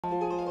Okay.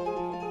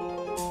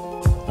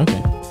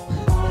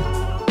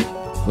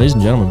 Ladies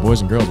and gentlemen,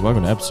 boys and girls,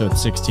 welcome to episode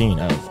 16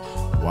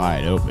 of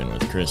Wide Open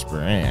with Chris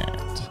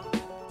Burandt.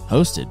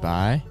 Hosted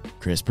by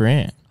Chris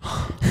Burandt.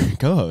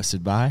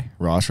 Co-hosted by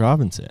Ross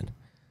Robinson.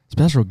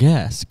 Special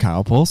guest,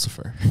 Kyle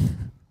Pulsifer.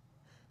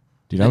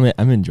 Dude,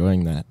 I'm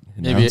enjoying that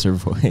announcer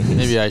voice.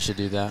 Maybe I should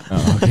do that.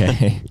 Oh,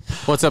 okay.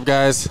 What's up,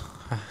 guys?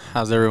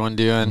 How's everyone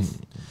doing?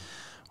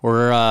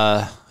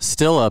 We're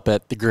still up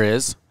at the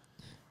Grizz.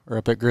 We're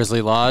up at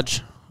Grizzly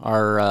Lodge,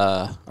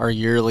 our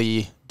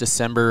yearly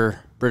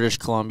December British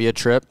Columbia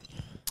trip,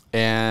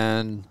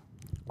 and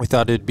we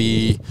thought it'd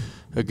be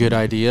a good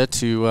idea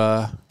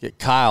to get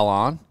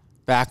Kyle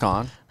back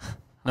on.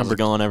 How's it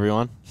going,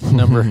 everyone?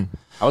 I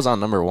was on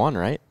number 1,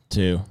 right?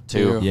 2.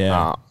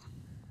 Yeah. Oh,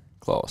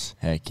 close.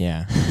 heck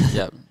yeah.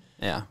 Yep.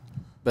 Yeah.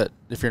 But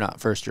if you're not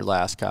first, you're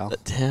last, Kyle.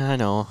 Yeah, I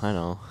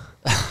know.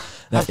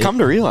 I've come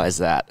to realize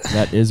that.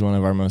 That is one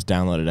of our most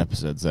downloaded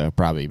episodes, though,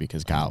 probably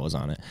because Kyle was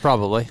on it.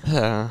 Probably.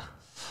 I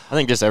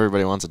think just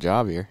everybody wants a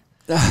job here.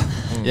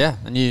 Yeah,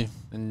 and you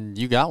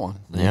got one.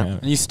 Yeah.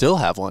 And you still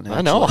have one, actually.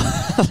 I know.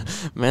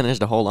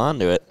 Managed to hold on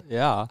to it.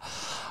 Yeah.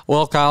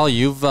 Well, Kyle,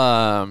 you've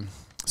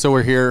so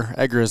we're here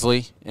at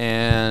Grizzly,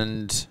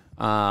 and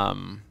that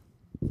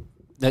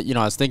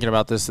I was thinking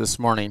about this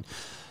morning.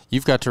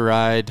 You've got to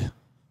ride.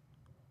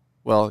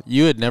 Well,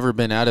 you had never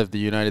been out of the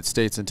United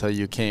States until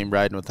you came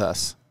riding with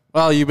us.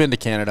 Well, you've been to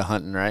Canada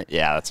hunting, right?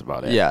 Yeah, that's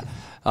about it. Yeah.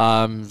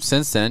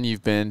 Since then,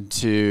 you've been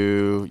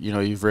to,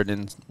 you've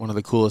ridden one of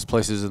the coolest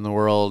places in the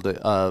world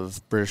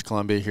of British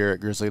Columbia here at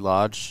Grizzly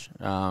Lodge,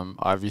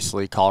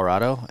 obviously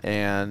Colorado,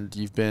 and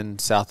you've been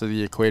south of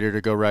the equator to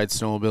go ride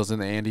snowmobiles in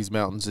the Andes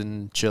Mountains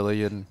in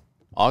Chile in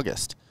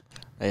August.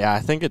 Yeah, I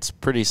think it's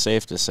pretty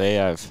safe to say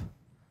I've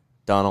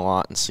done a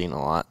lot and seen a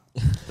lot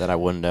that I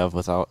wouldn't have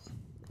without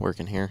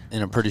working here.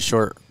 In a pretty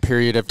short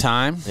period of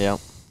time. Yeah.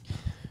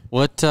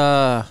 What's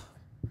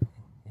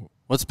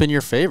been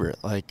your favorite?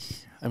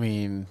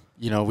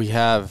 We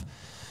have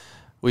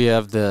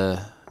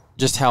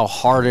just how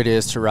hard it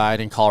is to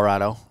ride in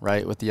Colorado,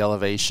 right? With the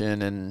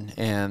elevation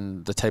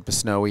and the type of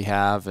snow we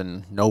have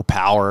and no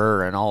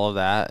power and all of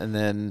that. And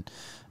then,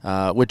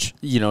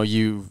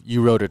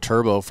 you rode a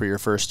turbo for your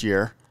first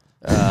year.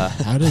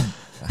 How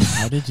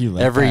did you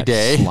let every that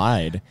day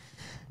slide?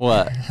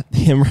 What?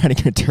 Him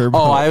riding a turbo.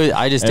 Oh,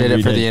 I just did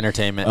it for day. the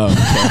entertainment. Oh,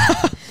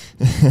 okay.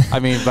 I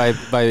mean, by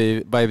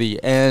the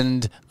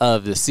end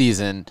of the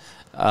season,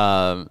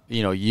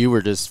 you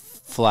were just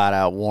flat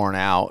out worn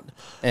out,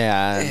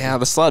 and Yeah,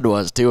 the sled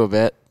was too a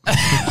bit.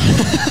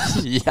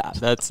 yeah,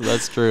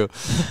 that's true.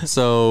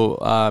 So,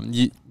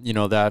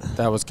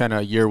 that was kind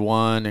of year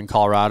one in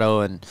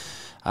Colorado, and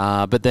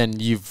but then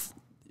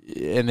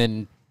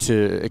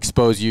to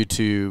expose you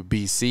to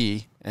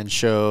BC and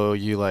show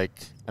you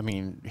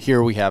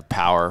here we have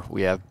power,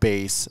 we have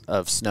base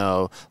of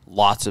snow,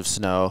 lots of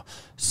snow,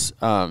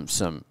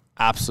 some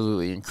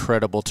absolutely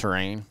incredible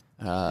terrain.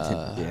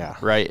 Yeah.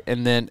 Right.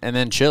 And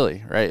then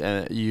Chile,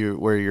 right?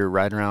 Where you're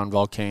riding around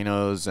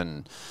volcanoes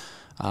and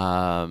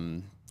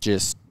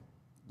just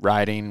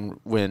riding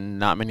when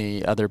not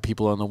many other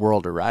people in the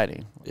world are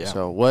riding. Yeah.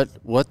 So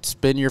what's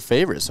been your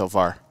favorite so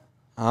far?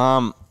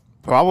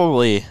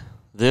 Probably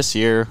this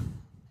year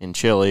in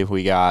Chile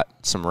we got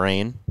some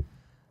rain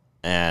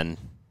and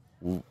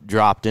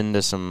dropped into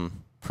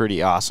some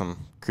pretty awesome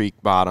creek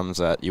bottoms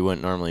that you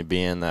wouldn't normally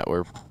be in that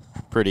were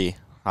pretty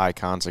high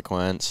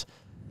consequence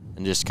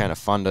and just kind of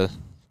fun to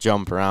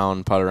jump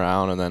around, putt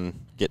around, and then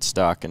get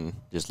stuck and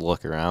just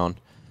look around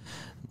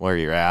where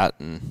you're at.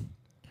 And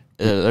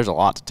there's a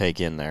lot to take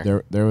in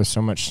there. There was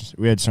so much.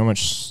 We had so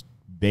much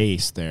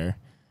base there,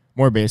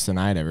 more base than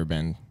I'd ever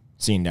been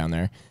seen down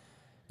there.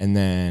 And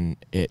then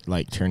it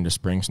turned to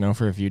spring snow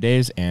for a few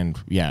days, and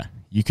yeah,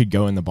 you could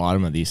go in the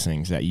bottom of these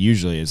things that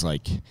usually is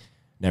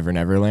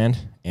Never Land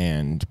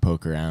and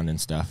poke around and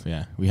stuff.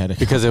 Yeah, we had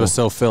Because it was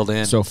so filled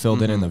in.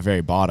 In the very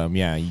bottom.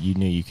 Yeah, you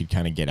knew you could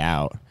kind of get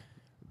out.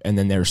 And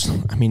then they're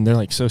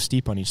so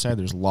steep on each side.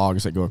 There's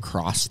logs that go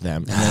across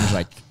them, and then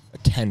there's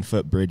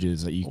 10-foot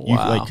bridges that you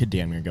could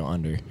damn near go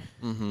under.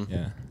 Mm-hmm.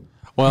 Yeah.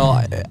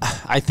 Well,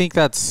 I think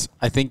that's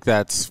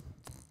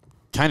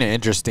kind of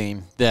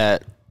interesting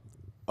that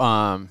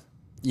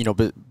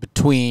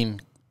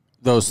between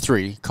those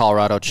three,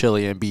 Colorado,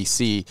 Chile, and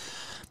BC,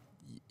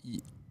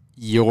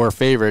 your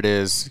favorite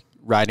is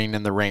riding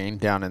in the rain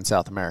down in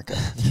South America,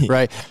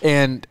 right?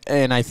 And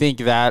I think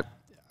that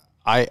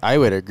I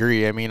would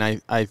agree. I mean,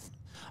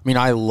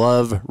 I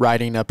love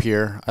riding up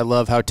here. I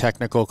love how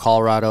technical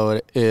Colorado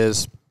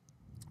is,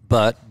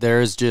 but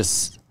there's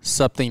just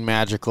something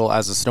magical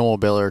as a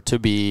snowmobiler to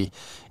be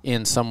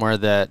in somewhere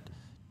that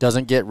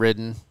doesn't get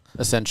ridden,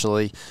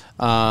 essentially,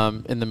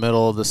 in the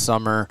middle of the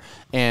summer.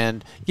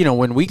 And,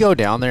 when we go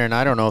down there, and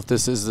I don't know if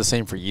this is the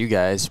same for you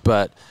guys,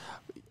 but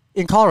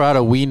in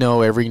Colorado, we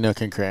know every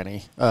nook and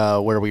cranny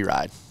where we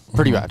ride,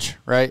 pretty much,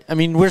 right? I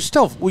mean, we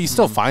still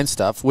find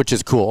stuff, which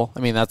is cool.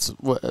 I mean, that's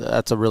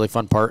a really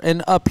fun part.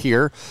 And up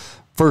here,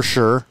 For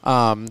sure.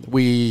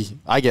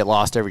 I get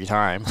lost every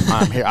time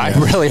I'm here. I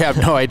really have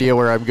no idea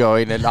where I'm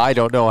going, and I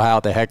don't know how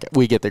the heck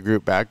we get the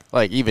group back.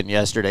 Like, even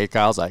yesterday,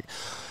 Kyle's like,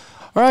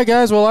 all right,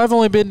 guys, well, I've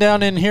only been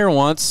down in here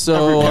once,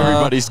 so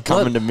everybody's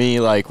coming to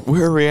me like,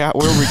 where are we at?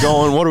 Where are we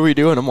going? What are we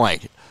doing? I'm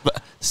like,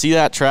 see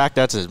that track?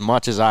 That's as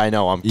much as I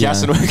know. I'm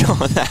guessing we're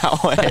going that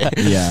way.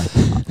 Yeah.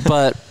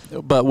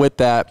 But with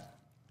that,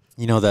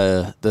 you know,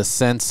 the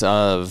sense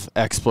of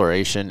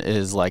exploration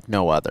is like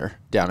no other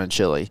down in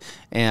Chile.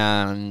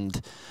 And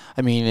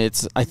I mean,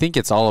 I think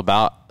it's all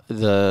about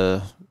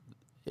the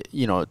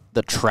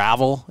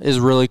travel is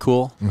really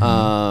cool.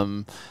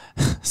 Mm-hmm.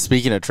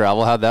 Speaking of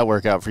travel, how'd that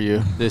work out for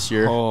you this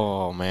year?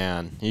 Oh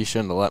man, you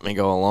shouldn't have let me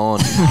go alone.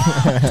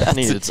 I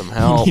needed some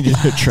help. You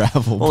needed a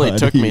travel Only buddy.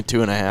 took me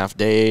 2.5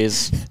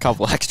 days, a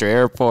couple extra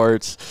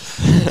airports,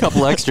 A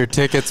couple extra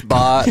tickets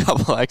bought. a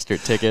couple extra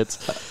tickets.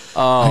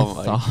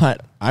 I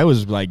thought I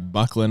was like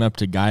buckling up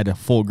to guide a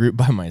full group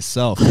by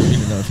myself. I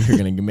didn't know if you were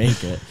going to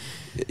make it.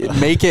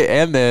 Make it,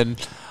 and then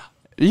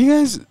you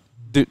guys.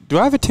 Do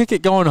I have a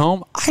ticket going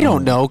home? I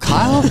don't know,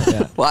 Kyle.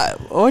 Yeah.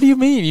 What do you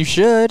mean? You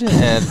should.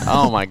 And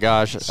oh my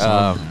gosh,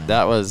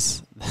 that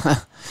was,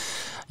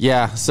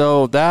 yeah.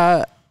 So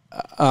that,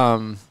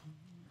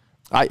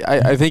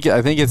 I think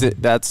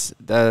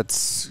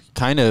that's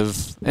kind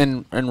of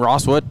and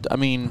Ross. What I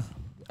mean,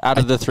 out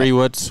of the three,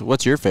 what's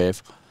your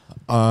fave?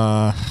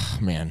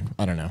 Man,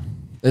 I don't know.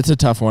 It's a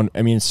tough one.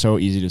 I mean, it's so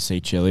easy to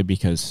say Chile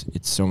because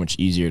it's so much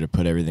easier to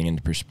put everything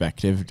into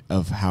perspective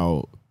of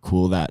how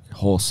cool that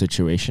whole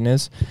situation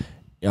is.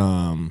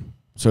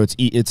 So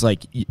it's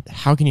like,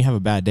 how can you have a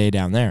bad day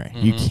down there?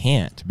 Mm-hmm. You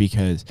can't,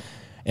 because,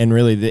 and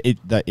really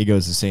it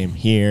goes the same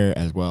here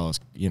as well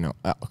as, you know,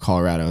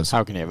 Colorado's.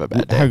 How can you have a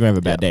bad day? How can you have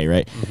a bad day,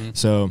 right? Mm-hmm.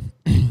 So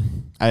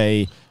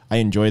I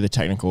enjoy the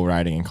technical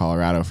riding in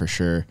Colorado for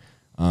sure.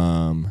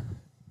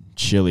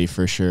 Chile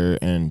for sure.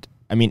 And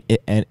I mean,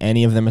 and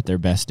any of them at their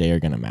best day are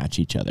going to match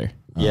each other.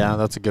 Yeah,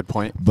 that's a good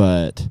point.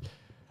 But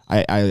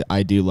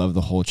I do love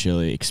the whole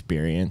Chile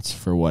experience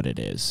for what it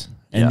is.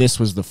 And this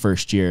was the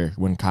first year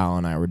when Kyle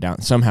and I were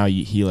down. Somehow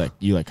you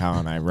let Kyle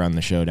and I run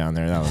the show down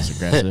there. That was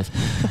aggressive.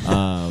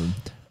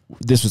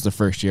 This was the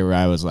first year where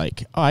I was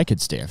like, oh, I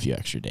could stay a few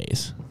extra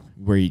days.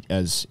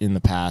 As in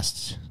the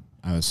past,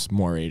 I was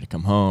more ready to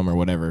come home or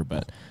whatever.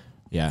 But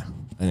yeah,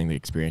 I think the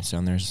experience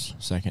down there is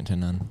second to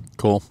none.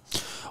 Cool.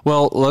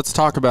 Well, let's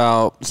talk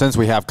about, since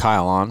we have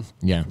Kyle on.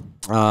 Yeah.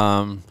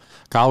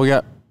 Kyle, we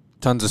got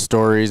tons of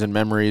stories and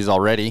memories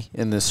already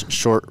in this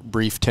short,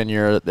 brief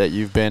tenure that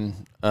you've been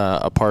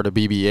a part of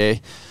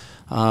BBA.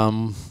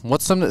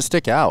 What's some that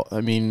stick out?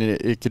 I mean,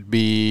 it could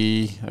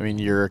be, I mean,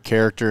 you're a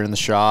character in the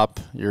shop.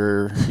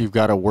 You've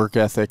got a work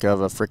ethic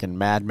of a freaking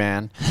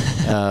madman,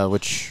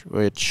 which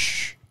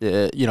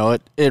you know,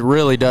 it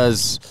really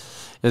does.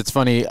 It's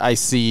funny. I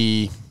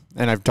see,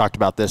 and I've talked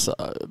about this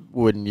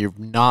when you've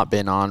not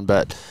been on,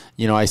 but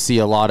you know, I see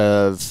a lot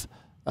of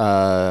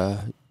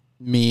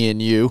me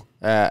and you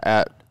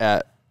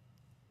at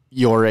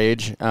your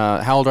age.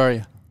 How old are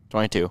you?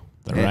 22.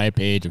 The ripe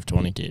age of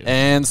 22.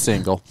 And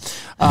single.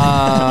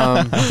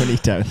 How many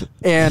times?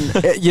 And,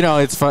 you know,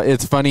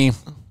 it's funny.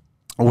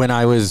 When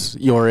I was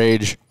your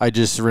age, I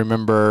just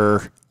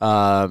remember,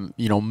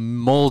 you know,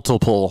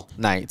 multiple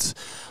nights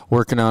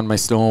working on my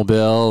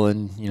snowmobile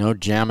and, you know,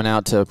 jamming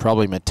out to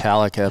probably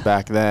Metallica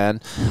back then,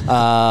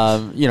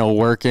 you know,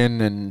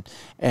 working.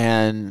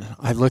 And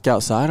I look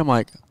outside. I'm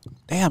like,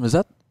 damn,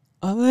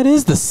 that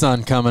is the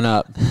sun coming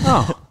up.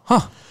 Oh,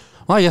 huh.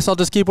 Well, I guess I'll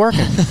just keep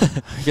working.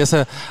 I guess,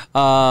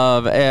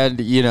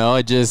 and you know,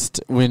 it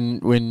just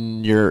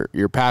when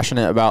you're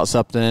passionate about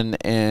something,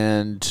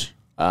 and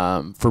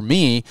for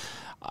me,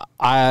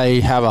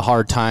 I have a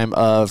hard time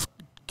of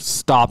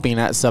stopping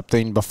at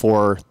something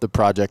before the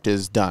project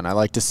is done. I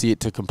like to see it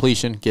to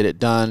completion, get it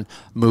done,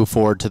 move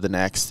forward to the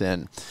next,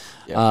 and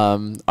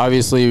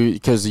obviously,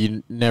 because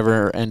you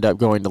never end up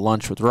going to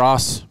lunch with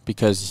Ross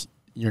because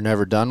you're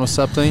never done with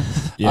something.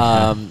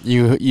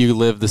 You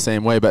live the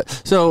same way. But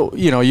so,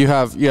 you know, you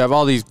have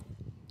all these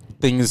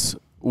things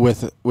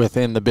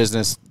within the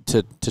business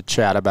to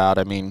chat about.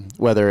 I mean,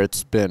 whether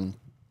it's been,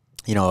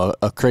 you know,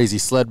 a crazy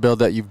sled build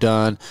that you've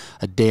done,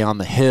 a day on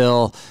the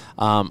hill,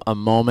 a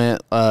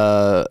moment,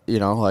 you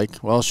know,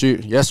 like, well,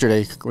 shoot,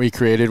 yesterday we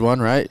created one,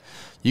 right?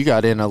 You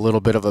got in a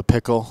little bit of a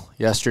pickle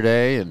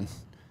yesterday, and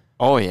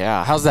oh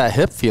yeah, how's that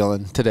hip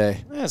feeling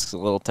today? It's a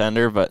little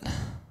tender, but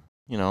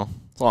you know,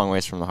 it's a long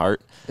ways from the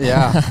heart.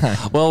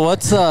 Yeah. Well,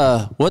 what's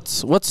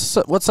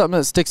something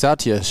that sticks out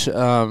to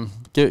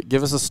you?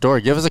 Give us a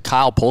story. Give us a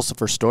Kyle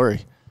Pulsifer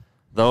story.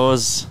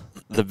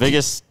 The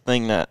biggest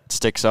thing that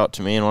sticks out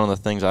to me, and one of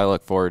the things I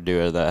look forward to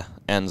are the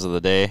ends of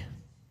the day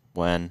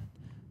when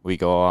we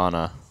go on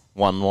a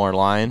one more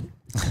line.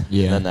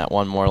 Yeah. And then that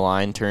one more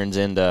line turns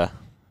into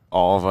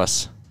all of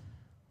us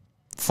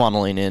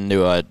funneling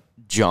into a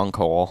junk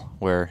hole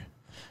where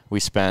we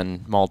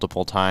spend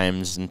multiple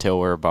times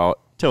until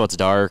it's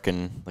dark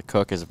and the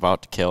cook is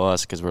about to kill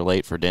us because we're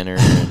late for dinner,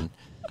 and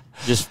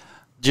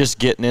just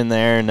getting in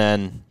there, and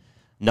then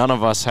none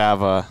of us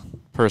have a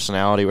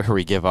personality where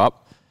we give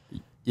up.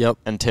 Yep.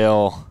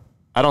 Until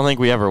I don't think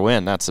we ever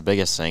win. That's the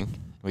biggest thing.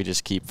 We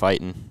just keep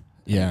fighting.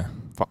 Yeah.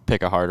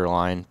 Pick a harder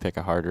line, pick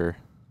a harder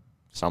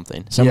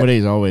something.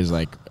 Somebody's always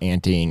like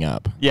anteing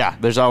up. Yeah,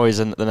 there's always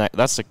the next.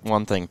 That's the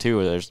one thing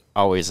too. There's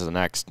always the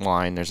next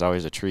line. There's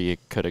always a tree you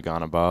could have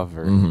gone above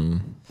or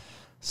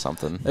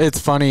something. It's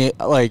funny.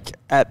 Like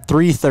at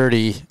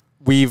 3:30,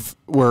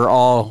 we're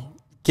all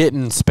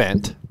getting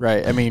spent,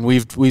 right? I mean,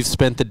 we've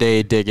spent the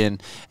day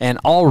digging, and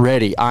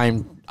already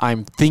I'm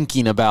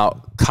thinking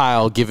about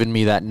Kyle giving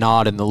me that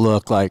nod and the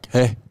look, like,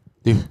 hey,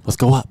 dude, let's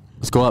go up.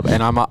 Let's go up.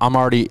 And I've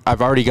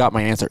already got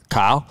my answer.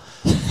 Kyle,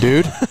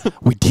 dude,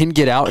 we didn't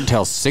get out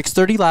until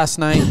 6:30 last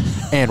night,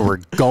 and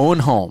we're going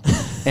home.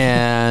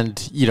 And,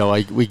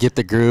 we get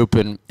the group,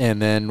 and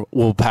then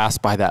we'll pass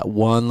by that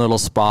one little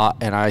spot,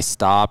 and I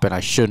stop, and I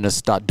shouldn't have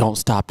stopped. Don't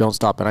stop.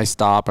 And I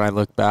stop, and I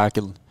look back,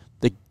 and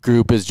the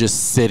group is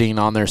just sitting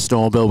on their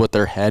snowmobile with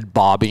their head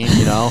bobbing,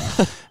 and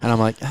I'm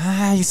like,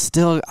 I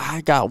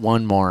got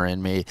one more in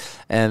me.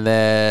 And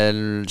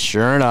then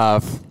sure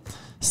enough,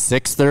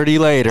 6:30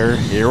 later,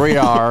 here we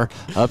are,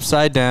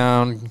 upside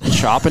down,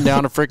 chopping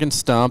down a freaking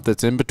stump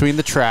that's in between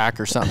the track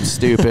or something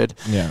stupid.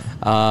 Yeah.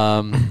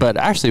 But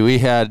actually, we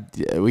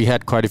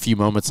had quite a few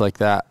moments like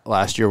that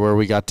last year where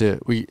we got to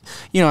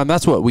and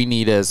that's what we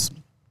need as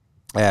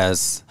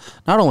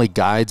not only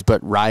guides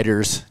but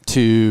riders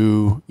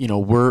to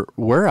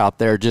we're out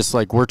there just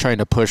like we're trying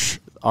to push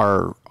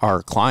our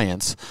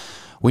clients.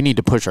 We need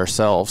to push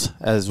ourselves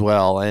as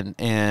well,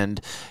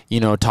 and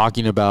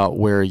talking about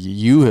where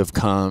you have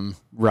come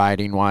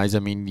riding wise. I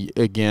mean,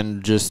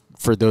 again, just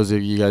for those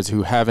of you guys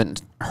who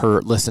haven't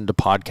listened to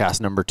podcast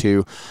number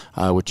 2,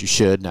 which you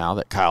should now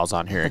that Kyle's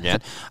on here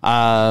again.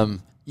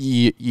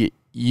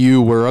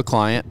 You were a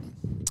client,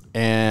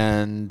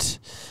 and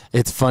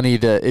it's funny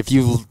if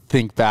you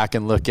think back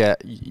and look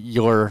at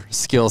your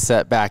skill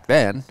set back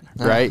then,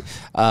 right,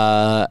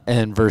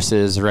 and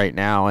versus right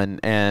now,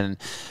 and.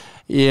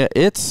 Yeah,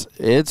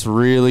 it's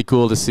really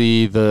cool to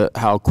see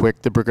how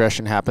quick the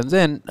progression happens.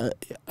 And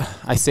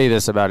I say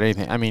this about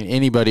anything. I mean,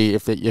 anybody,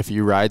 if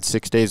you ride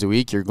 6 days a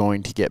week, you're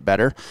going to get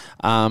better.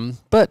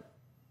 But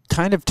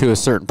kind of to a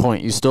certain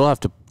point, you still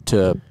have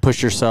to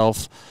push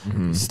yourself.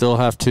 Mm-hmm. You still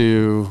have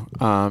to.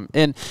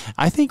 And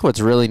I think what's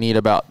really neat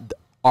about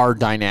our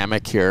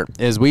dynamic here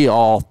is we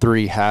all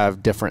 3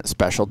 have different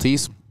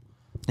specialties.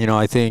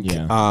 I think,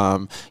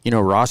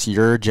 Ross,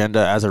 your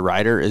agenda as a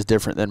rider is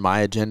different than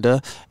my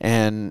agenda.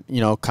 And,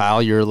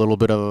 Kyle, you're a little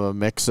bit of a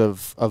mix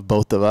of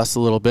both of us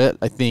a little bit.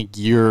 I think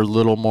you're a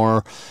little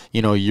more,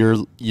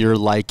 you're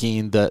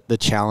liking the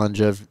challenge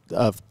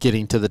of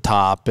getting to the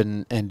top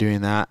and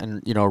doing that.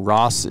 And,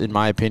 Ross, in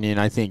my opinion,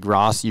 I think,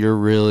 Ross, you're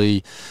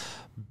really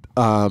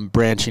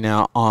branching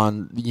out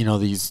on,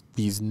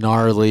 these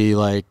gnarly,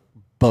 like,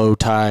 bow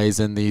ties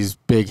and these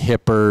big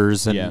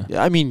hippers. And,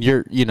 I mean,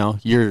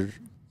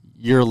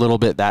 you're a little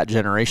bit that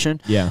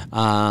generation. Yeah.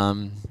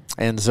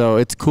 And so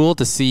it's cool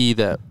to see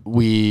that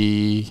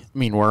we're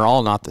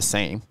all not the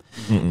same.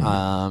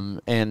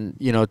 And,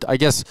 I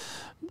guess,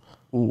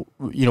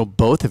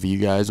 both of you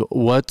guys,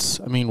 what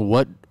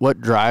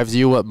drives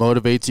you, what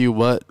motivates you,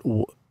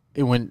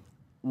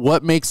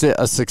 what makes it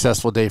a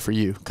successful day for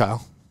you,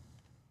 Kyle?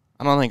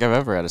 I don't think I've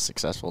ever had a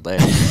successful day.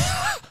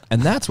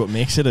 And that's what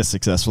makes it a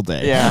successful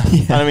day. Yeah.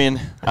 I mean,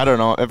 I don't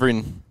know.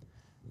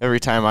 Every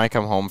time I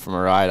come home from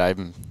a ride,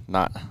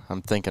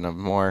 I'm thinking of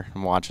more.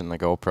 I'm watching the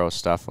GoPro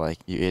stuff like,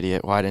 you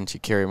idiot, why didn't you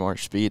carry more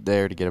speed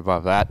there to get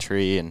above that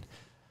tree? And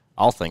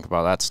I'll think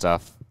about that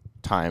stuff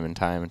time and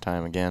time and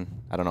time again.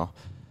 I don't know.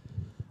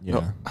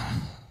 Yeah.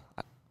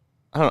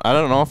 I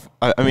don't know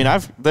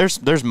if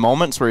there's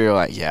moments where you're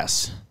like,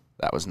 yes,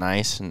 that was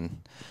nice, and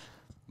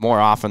more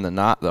often than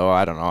not though,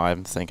 I don't know,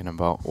 I'm thinking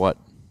about what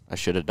I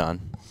should have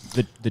done.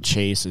 The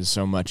chase is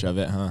so much of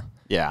it, huh?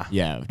 Yeah.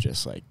 Yeah,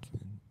 just like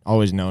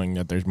always knowing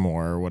that there's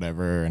more or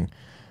whatever, and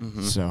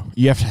so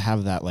you have to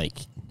have that like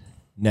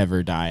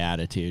never die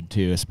attitude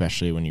too,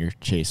 especially when you're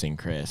chasing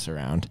Chris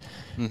around,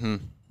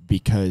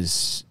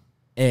 because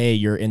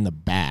you're in the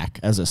back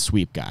as a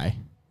sweep guy,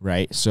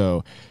 right?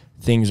 So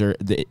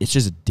it's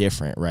just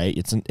different, right?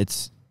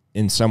 It's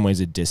in some ways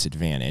a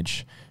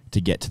disadvantage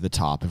to get to the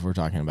top if we're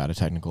talking about a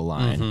technical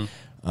line.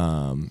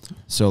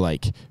 So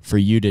like for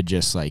you to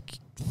just like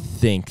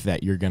think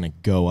that you're gonna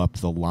go up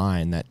the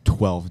line that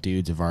 12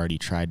 dudes have already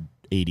tried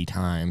 80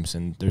 times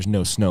and there's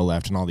no snow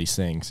left and all these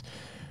things,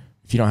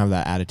 if you don't have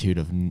that attitude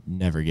of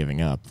never giving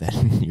up,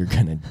 then you're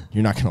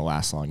not gonna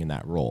last long in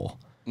that role.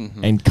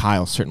 And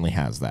Kyle certainly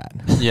has that.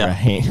 Yeah.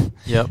 Right?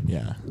 Yep.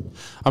 Yeah.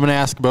 I'm gonna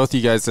ask both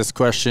you guys this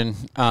question.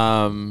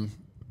 Ross,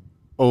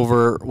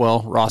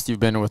 you've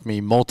been with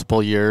me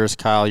multiple years.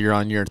 Kyle, you're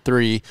on year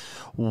 3.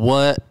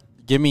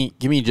 Give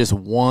me just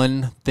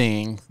one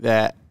thing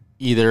that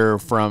either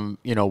from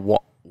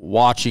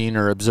watching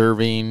or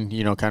observing,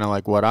 kind of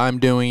like what I'm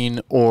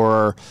doing,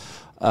 or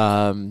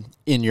in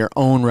your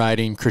own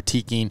writing,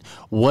 critiquing,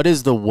 what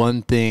is the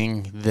one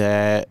thing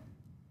that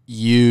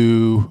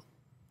you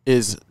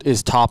is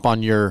top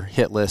on your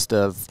hit list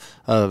of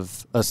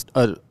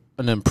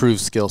an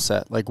improved skill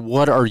set? Like,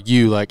 what are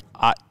you like?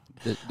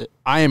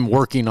 I am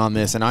working on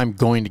this, and I'm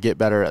going to get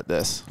better at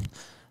this.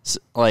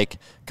 Like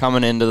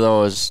coming into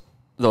those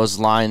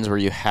lines where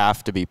you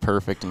have to be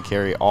perfect and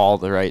carry all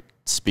the right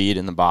speed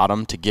in the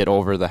bottom to get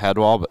over the head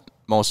wall, but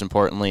most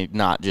importantly,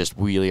 not just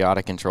wheelie out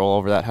of control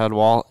over that head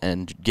wall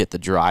and get the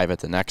drive at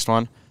the next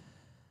one.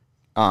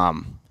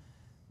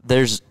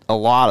 There's a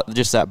lot of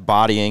just that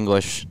body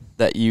English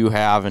that you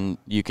have, and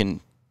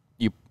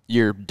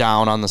you're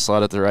down on the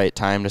sled at the right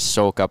time to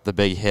soak up the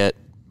big hit,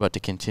 but to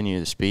continue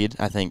the speed.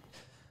 I think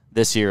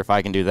this year, if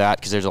I can do that,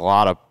 because there's a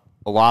lot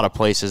of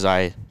places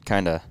I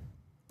can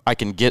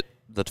get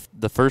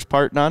the first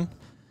part done,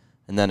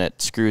 and then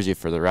it screws you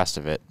for the rest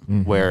of it.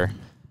 Mm-hmm. Where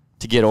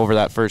to get over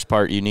that first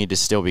part, you need to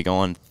still be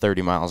going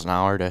 30 miles an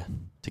hour to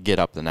get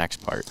up the next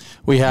part.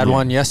 We had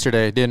one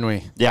yesterday, didn't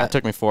we? Yeah, it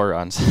took me 4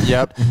 runs.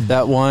 Yep,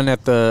 that one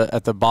at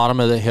the bottom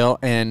of the hill,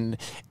 and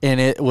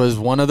it was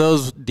one of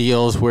those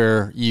deals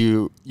where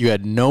you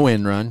had no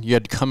in run. You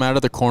had to come out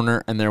of the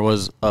corner, and there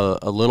was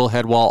a little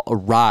head wall, a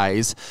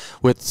rise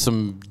with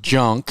some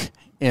junk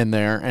in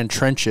there and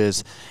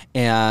trenches,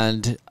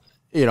 and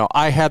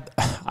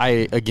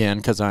again,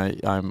 because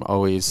I'm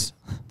always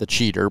the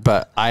cheater,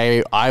 but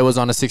I was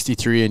on a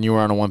 63 and you were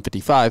on a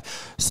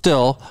 155.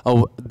 Still,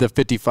 the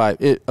 55,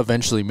 it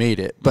eventually made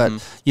it. But,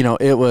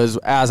 it was,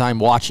 as I'm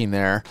watching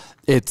there,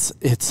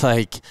 it's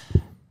like,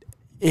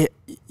 to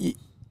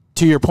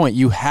your point,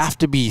 you have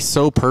to be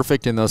so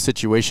perfect in those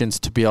situations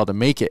to be able to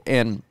make it.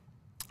 And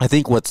I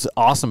think what's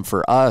awesome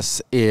for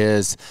us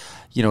is,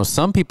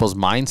 some people's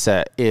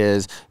mindset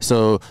is,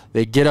 so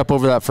they get up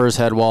over that first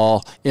head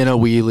wall in a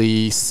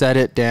wheelie, set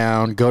it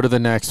down, go to the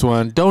next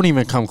one, don't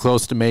even come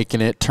close to making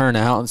it, turn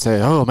out and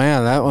say, oh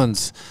man, that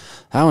one's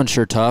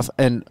sure tough.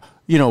 And,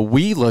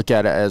 we look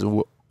at it as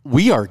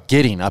we are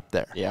getting up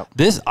there. Yep.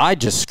 I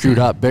just screwed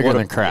up bigger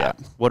than crap.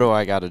 Yeah. What do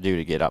I got to do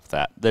to get up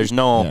that? There's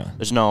no,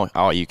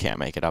 you can't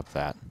make it up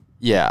that.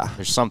 Yeah.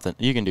 There's something,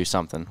 you can do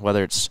something,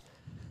 whether it's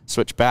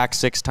switch back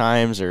 6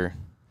 times or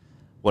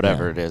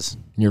whatever it is.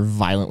 You're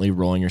violently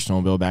rolling your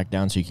snowmobile back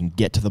down so you can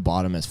get to the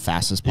bottom as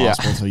fast as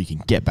possible so you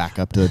can get back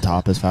up to the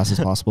top as fast as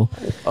possible.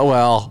 Oh,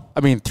 well,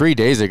 3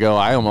 days ago,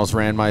 I almost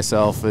ran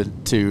myself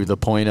to the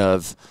point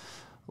of,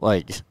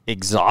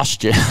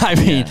 exhaustion.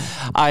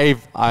 I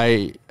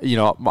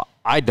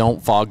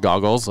don't fog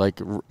goggles,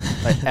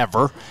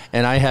 ever.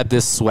 And I had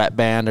this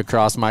sweatband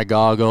across my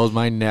goggles.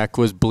 My neck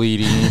was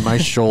bleeding. My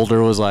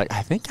shoulder was I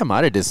think I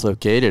might have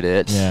dislocated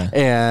it. Yeah.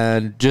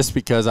 And just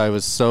because I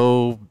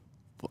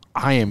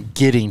am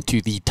getting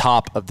to the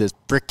top of this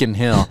frickin'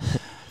 hill.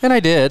 And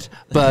I did,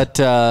 but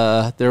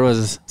there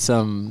was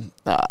some.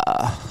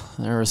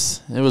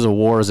 It was a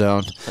war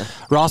zone.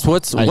 Ross,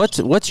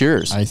 what's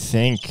yours? I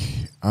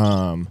think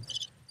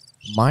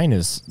mine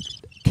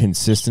is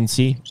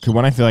consistency. Because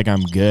when I feel like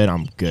I'm good,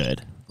 I'm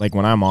good. Like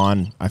when I'm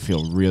on, I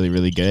feel really,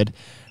 really good.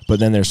 But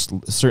then there's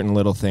certain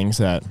little things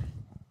that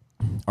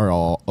are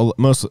all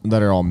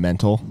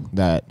mental.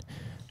 That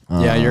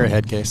you're a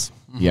head case.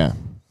 Yeah.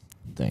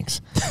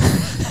 Thanks.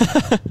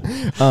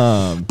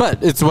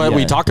 But it's what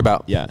we talk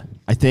about. Yeah.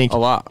 I think a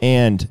lot.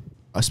 And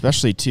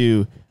especially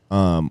too,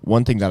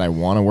 one thing that I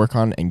want to work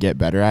on and get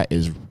better at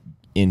is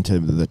into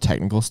the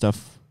technical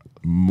stuff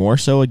more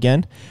so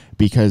again,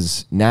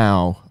 because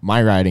now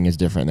my riding is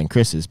different than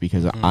Chris's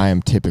because I am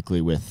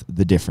typically with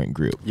the different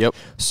group. Yep.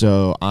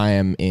 So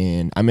I'm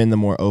in the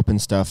more open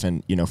stuff,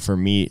 and for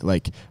me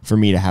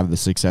to have the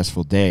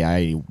successful day,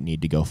 I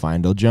need to go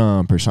find a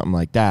jump or something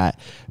like that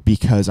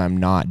because I'm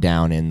not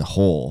down in the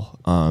hole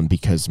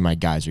because my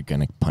guys are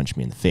going to punch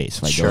me in the face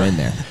if I go in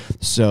there.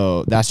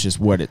 So that's just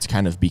what it's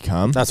kind of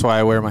become. That's why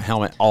I wear my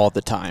helmet all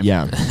the time.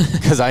 Yeah.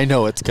 Because I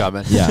know it's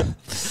coming. Yeah.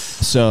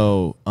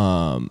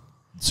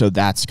 So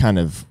that's kind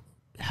of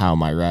how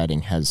my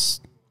riding has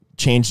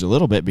changed a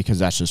little bit because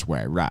that's just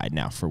where I ride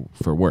now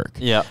for work.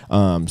 Yeah.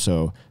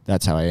 So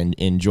that's how I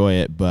enjoy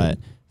it. But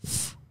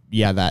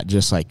that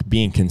just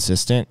being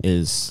consistent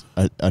is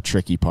a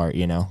tricky part,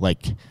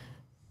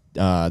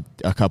 a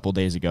couple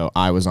days ago,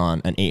 I was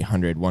on an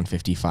 800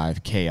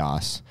 155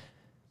 Chaos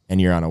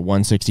and you're on a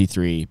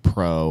 163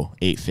 Pro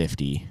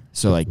 850.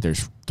 So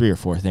there's 3 or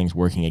 4 things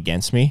working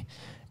against me.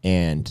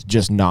 And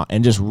just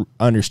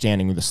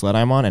understanding the sled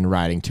I'm on and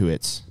riding to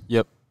its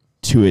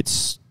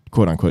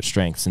quote unquote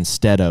strengths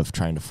instead of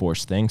trying to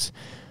force things.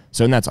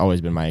 So, and that's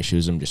always been my issue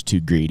is I'm just too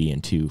greedy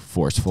and too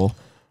forceful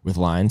with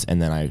lines,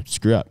 and then I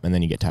screw up, and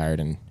then you get tired,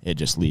 and it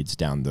just leads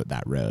down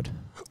that road.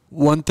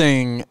 One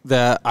thing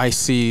that I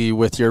see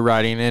with your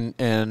riding,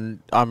 and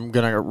I'm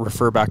going to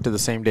refer back to the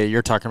same day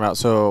you're talking about.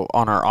 So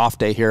on our off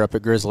day here up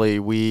at Grizzly,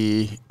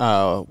 we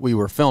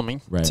were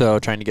filming, so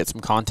trying to get some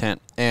content,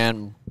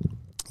 and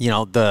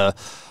the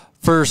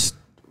first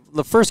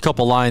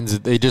couple lines,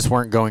 they just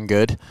weren't going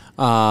good.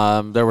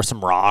 There were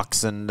some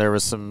rocks and there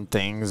was some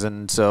things.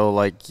 And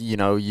so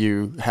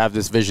you have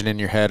this vision in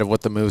your head of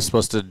what the move's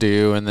supposed to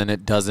do and then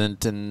it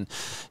doesn't. And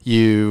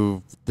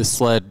the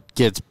sled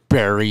gets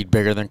buried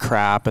bigger than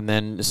crap. And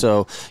then,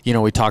 so, you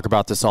know, we talk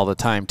about this all the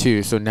time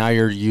too. So now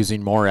you're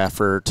using more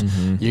effort,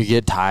 you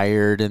get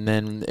tired. And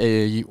then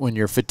when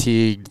you're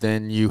fatigued,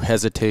 then you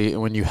hesitate.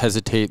 And when you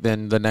hesitate,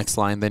 then the next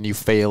line, then you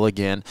fail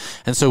again.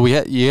 And so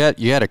you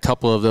had a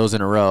couple of those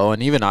in a row.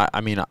 And even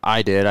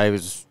I did, I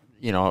was,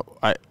 you know,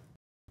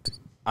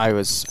 I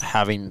was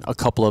having a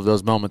couple of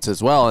those moments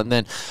as well. And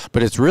then,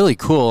 but it's really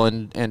cool.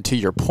 And to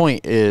your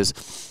point is,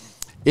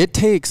 it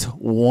takes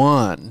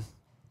one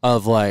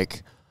of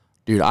like,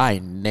 dude, I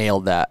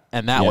nailed that,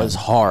 and that was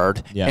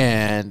hard. Yeah.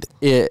 And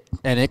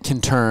it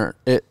can turn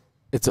it.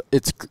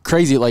 It's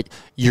crazy. Like,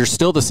 you're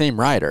still the same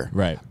rider,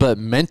 right? But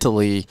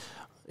mentally,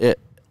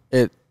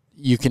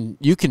 you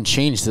can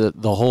change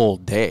the whole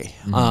day,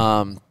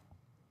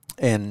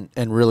 and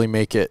really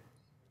make it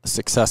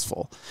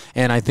successful.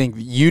 And I think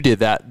you did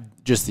that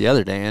just the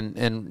other day.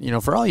 And you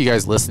know, for all you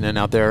guys listening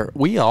out there,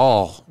 we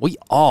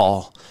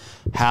all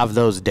have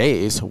those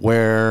days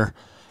where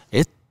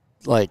it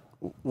like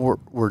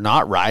we're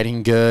not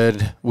riding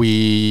good.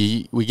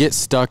 We get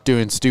stuck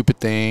doing stupid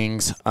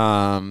things.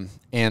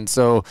 And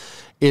so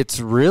it's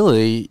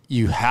really,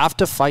 you have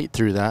to fight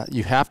through that.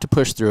 You have to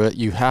push through it.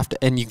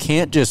 And you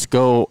can't just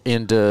go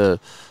into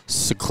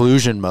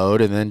seclusion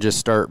mode and then just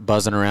start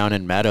buzzing around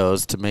in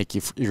meadows to make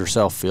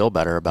yourself feel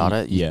better about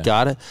it. You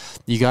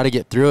gotta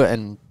get through it.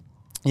 And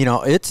you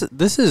know,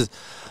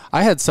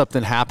 I had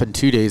something happen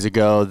 2 days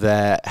ago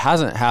that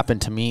hasn't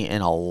happened to me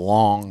in a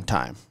long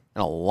time.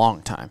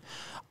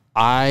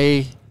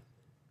 I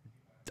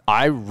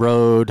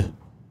rode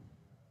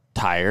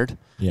tired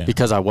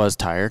because I was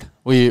tired.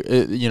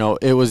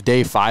 It was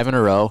day 5 in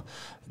a row.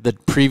 The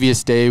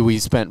previous day we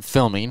spent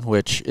filming,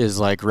 which is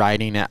like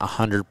riding at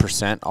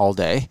 100% all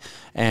day.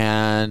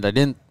 And I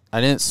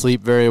didn't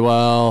sleep very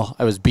well.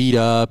 I was beat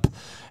up.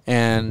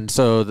 And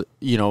so,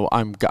 you know,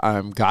 I'm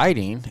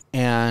guiding,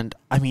 and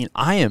I mean,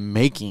 I am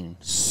making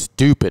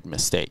stupid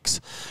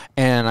mistakes,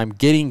 and I'm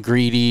getting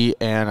greedy,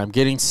 and I'm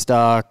getting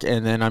stuck,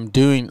 and then I'm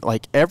doing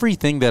like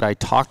everything that I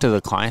talk to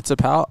the clients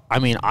about. I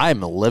mean,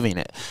 I'm living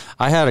it.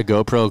 I had a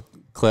GoPro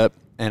clip,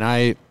 and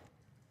I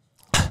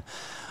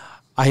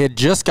had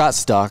just got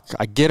stuck.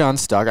 I get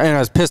unstuck, and I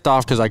was pissed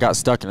off because I got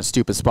stuck in a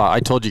stupid spot.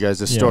 I told you guys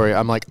this story.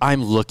 I'm like,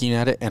 I'm looking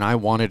at it, and I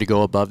wanted to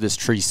go above this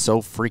tree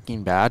so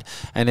freaking bad.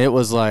 And it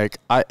was like,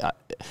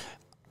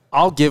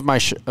 I'll give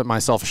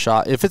myself a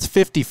shot. If it's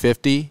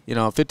 50-50, you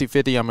know,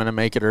 50-50, I'm going to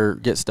make it or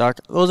get stuck.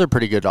 Those are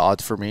pretty good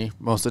odds for me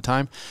most of the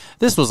time.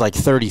 This was like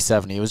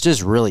 30-70. It was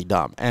just really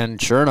dumb. And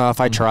sure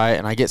enough, I try it,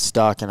 and I get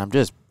stuck, and I'm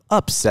just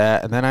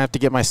upset, and then I have to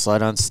get my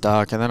sled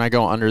unstuck, and then I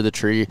go under the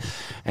tree,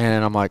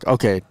 and I'm like,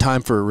 okay,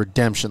 time for a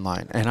redemption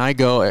line. And I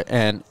go,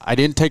 and I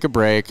didn't take a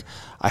break.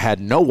 I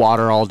had no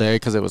water all day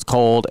because it was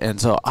cold,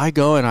 and so I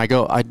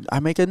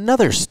make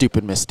another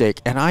stupid mistake,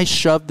 and I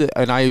shoved it,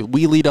 and I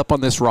wheelied up on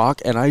this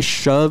rock, and I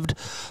shoved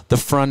the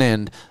front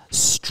end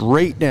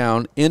straight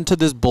down into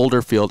this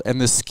boulder field,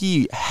 and the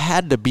ski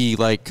had to be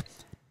like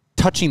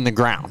touching the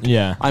ground.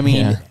 Yeah, I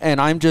mean, and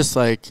I'm just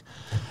like,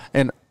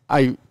 and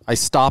I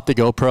stopped the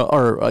GoPro,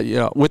 or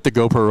with the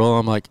GoPro roll,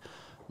 I'm like,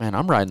 man,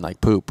 I'm riding like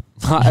poop.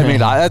 I mean,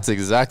 that's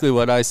exactly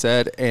what I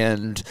said.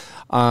 And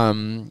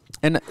you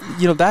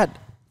know, that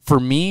for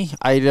me,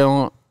 I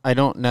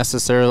don't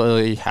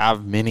necessarily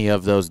have many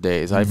of those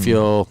days. I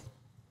feel,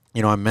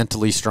 you know, I'm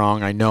mentally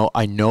strong. I know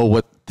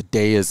what the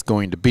day is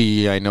going to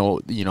be. I know,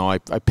 you know, I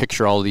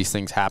picture all of these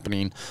things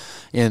happening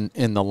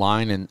in the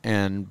line,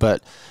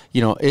 but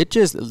you know, it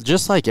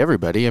just like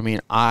everybody, I mean,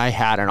 I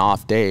had an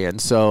off day,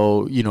 and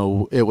so, you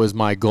know, it was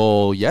my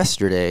goal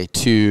yesterday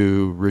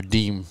to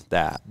redeem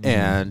that.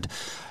 And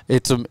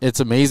it's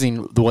amazing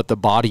what the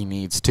body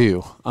needs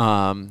too.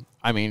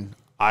 I mean,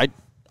 I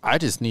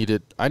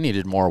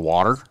needed more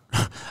water.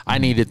 I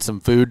needed some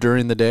food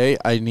during the day.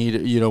 I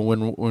needed, you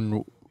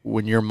know,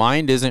 when your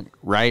mind isn't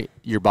right,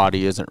 your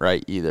body isn't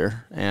right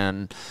either.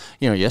 And,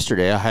 you know,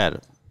 yesterday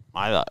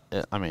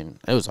I mean,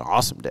 it was an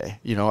awesome day.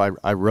 You know,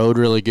 I rode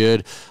really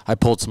good. I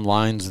pulled some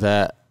lines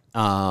that,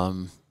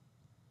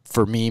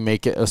 for me,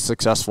 make it a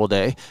successful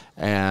day.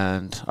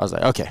 And I was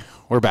like, okay,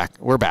 we're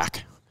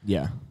back.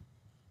 Yeah.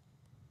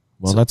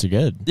 Well, that's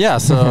good. Yeah.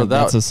 So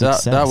that's a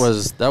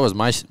success. that was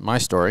my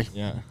story.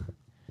 Yeah.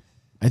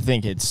 I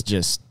think it's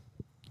just,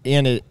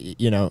 and it,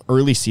 you know,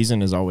 early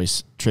season is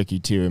always tricky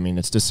too. I mean,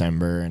 it's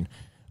December,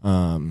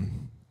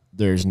 and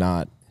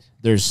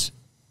there's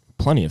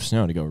plenty of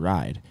snow to go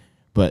ride.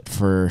 But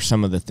for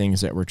some of the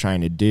things that we're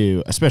trying to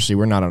do, especially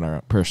we're not on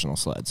our personal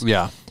sleds.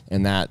 Yeah.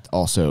 And that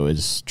also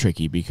is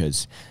tricky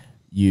because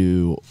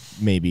you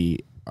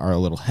maybe are a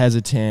little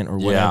hesitant or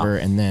whatever.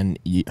 Yeah. And then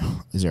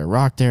is there a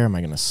rock there? Am I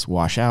going to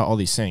wash out? All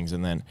these things.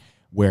 And then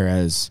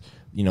whereas,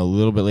 you know, a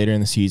little bit later in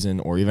the season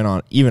or even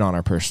on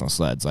our personal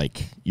sleds,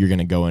 like you're going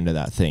to go into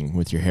that thing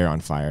with your hair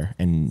on fire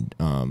and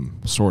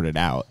sort it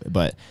out.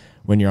 But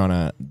when you're on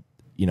a,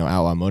 you know,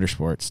 Outlaw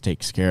Motorsports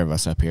takes care of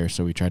us up here,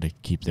 so we try to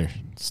keep their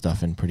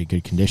stuff in pretty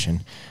good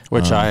condition.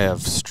 Which I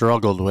have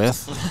struggled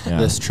with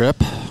this trip.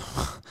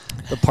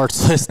 The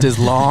parts list is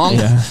long.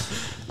 Yeah.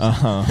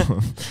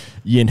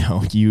 You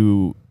know,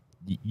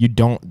 you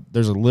don't.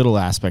 There's a little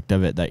aspect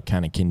of it that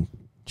kind of can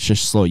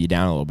just slow you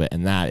down a little bit,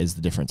 and that is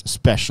the difference,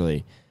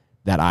 especially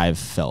that I've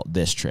felt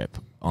this trip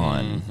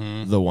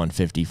on the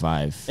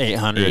 155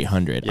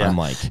 800. Yeah. I'm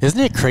like, isn't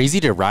it crazy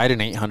to ride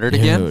an 800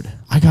 again? Dude,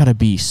 I gotta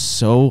be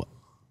so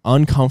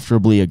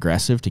uncomfortably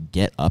aggressive to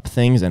get up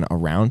things and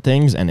around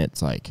things, and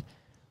it's like,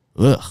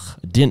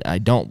 I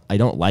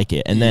don't like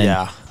it. And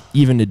then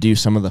even to do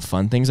some of the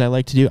fun things I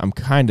like to do, I'm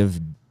kind of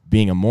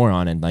being a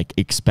moron and like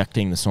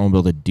expecting the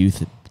snowmobile to do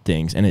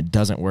things, and it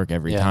doesn't work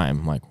every time.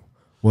 I'm like,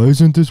 why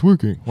isn't this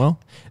working? Well,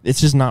 it's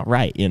just not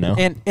right, you know.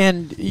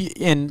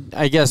 And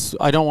I guess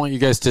I don't want you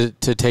guys to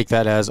take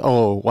that as,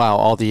 oh wow,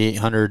 all the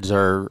 800s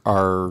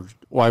are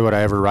why would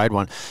I ever ride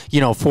one?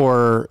 You know,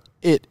 for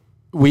it,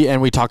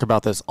 we talk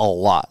about this a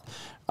lot.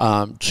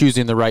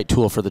 Choosing the right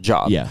tool for the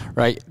job. Yeah.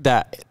 Right.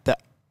 That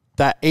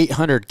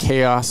 800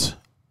 Chaos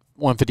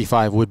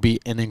 155 would be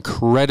an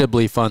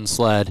incredibly fun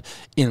sled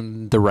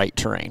in the right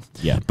terrain.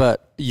 Yeah.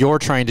 But you're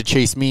trying to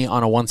chase me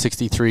on a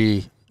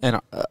 163 and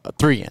a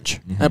 3-inch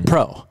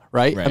pro,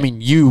 right? I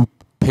mean, you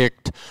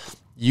picked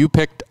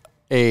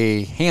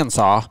a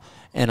handsaw,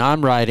 and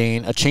I'm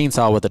riding a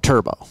chainsaw with a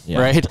turbo,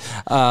 right?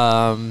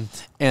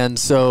 And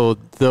so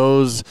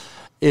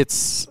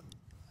it's,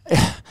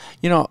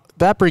 you know,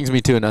 that brings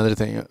me to another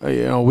thing.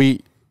 You know,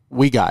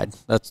 we guide.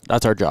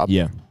 That's our job.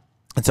 Yeah.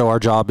 And so our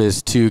job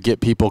is to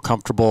get people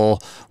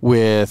comfortable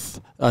with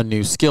a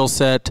new skill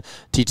set,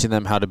 teaching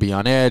them how to be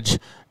on edge,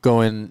 go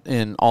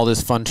in all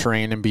this fun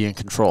terrain and be in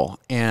control.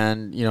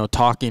 And, you know,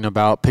 talking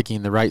about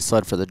picking the right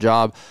sled for the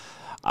job,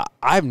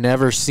 I've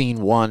never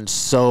seen one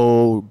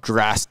so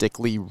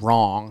drastically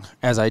wrong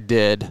as I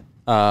did in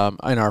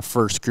our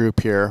first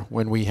group here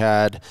when we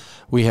had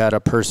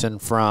a person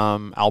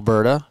from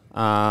Alberta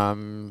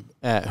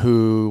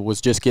who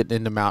was just getting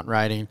into mountain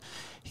riding.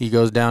 He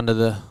goes down to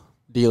the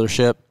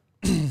dealership,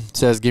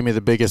 says, give me the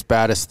biggest,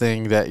 baddest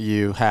thing that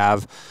you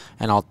have,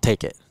 and I'll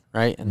take it,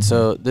 right? And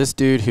so this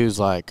dude who's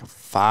like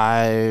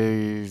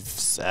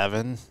 5'7",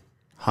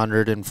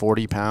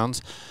 140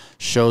 pounds,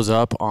 shows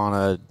up on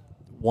a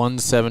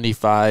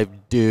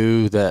 175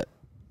 do that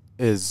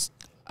is,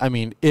 I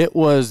mean, it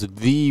was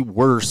the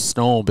worst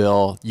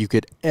snowmobile you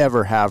could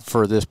ever have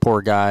for this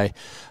poor guy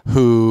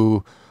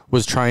who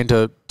was trying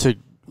to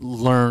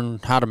learn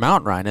how to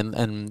mountain ride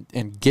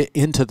and get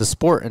into the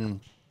sport.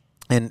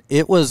 And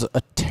it was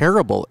a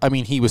terrible, I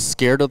mean, he was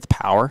scared of the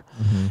power.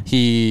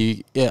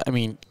 He,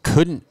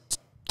 couldn't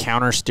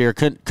counter steer,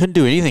 couldn't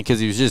do anything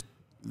because he was just,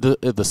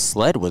 the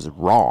sled was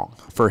wrong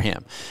for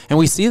him. And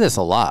we see this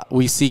a lot.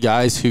 We see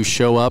guys who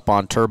show up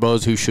on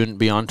turbos who shouldn't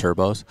be on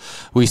turbos.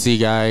 We see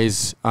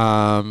guys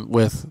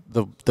with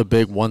the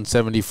big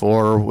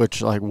 174,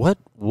 which like,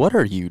 what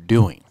are you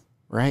doing?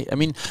 Right? I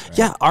mean,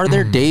 are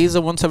there days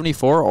of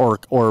 174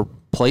 or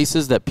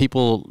places that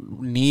people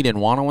need and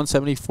want a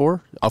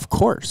 174? Of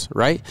course,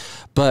 right?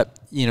 But,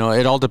 you know,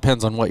 it all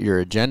depends on what your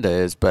agenda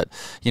is. But,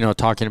 you know,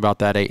 talking about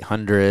that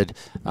 800,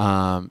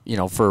 you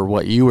know, for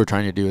what you were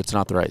trying to do, it's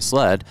not the right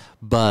sled.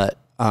 But,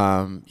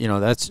 you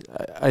know, that's,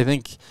 I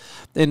think,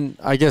 and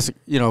I guess,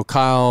 you know,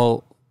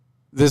 Kyle,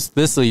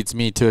 this leads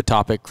me to a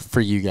topic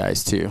for you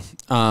guys too.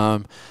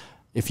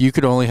 If you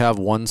could only have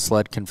one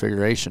sled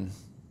configuration,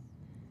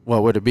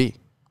 what would it be?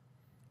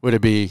 Would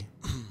it be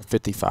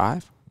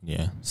 55?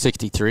 Yeah.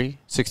 63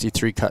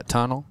 cut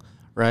tunnel,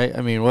 right?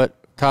 I mean,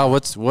 Kyle,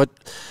 what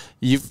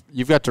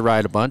you've got to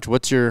ride a bunch.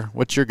 What's your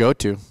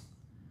go-to?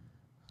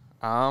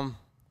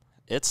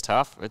 It's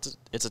tough.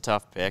 It's a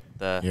tough pick.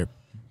 They're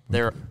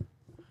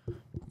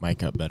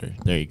mic up better.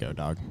 There you go,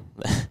 dog.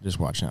 Just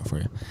watching out for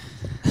you.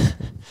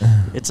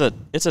 It's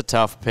a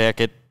tough pick.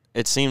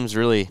 It seems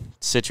really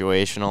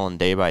situational and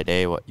day by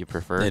day what you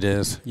prefer. It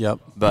is. Yep.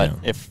 But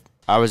if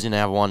I was going to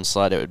have one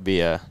sled, it would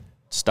be a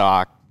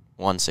stock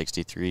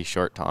 163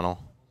 short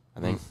tunnel, I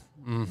think.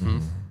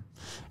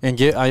 And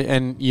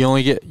you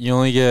only get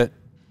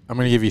I'm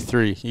going to give you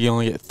 3. You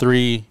only get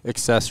 3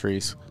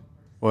 accessories.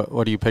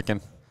 What are you picking?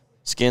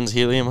 Skins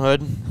helium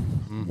hood.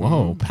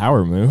 Whoa,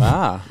 power move.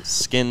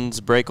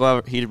 Skins brake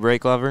lever, heated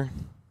brake lever,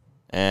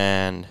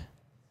 and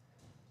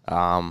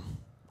a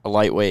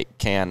lightweight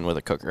can with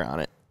a cooker on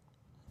it.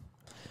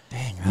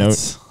 Dang,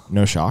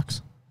 no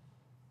shocks.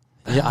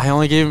 Yeah, I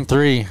only gave him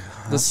 3.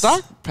 The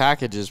stock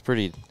package is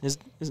pretty.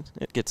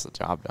 It gets the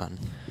job done.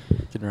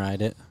 You can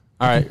ride it.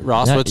 All right,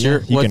 Ross. Yeah, what's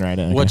you your can ride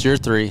it. Okay. What's your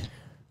 3?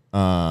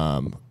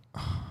 Well,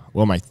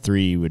 my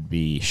 3 would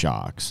be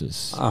shocks.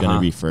 Is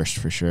gonna be first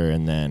for sure,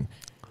 and then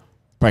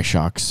probably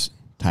shocks,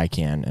 tie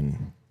can,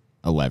 and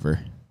a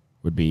lever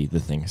would be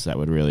the things that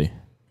would really.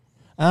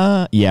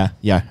 Yeah,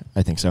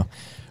 I think so.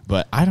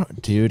 But I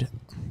don't, dude.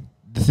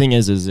 The thing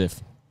is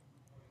if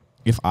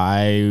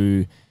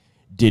I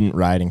didn't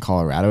ride in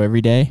Colorado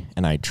every day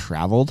and I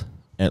traveled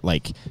at,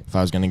 like, if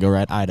I was going to go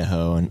ride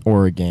Idaho and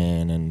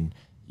Oregon and,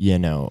 you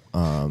know,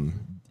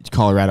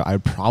 Colorado, I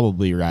would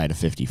probably ride a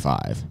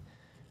 55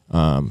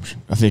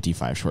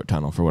 short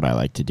tunnel for what I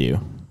like to do.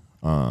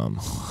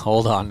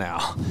 Hold on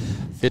now.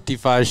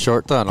 55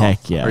 short tunnel.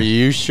 Heck yeah. Are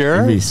you sure?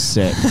 It'd be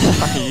sick.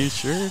 Are you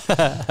sure?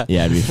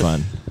 Yeah, it'd be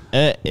fun.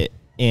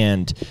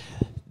 And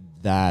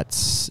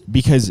that's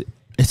because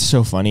it's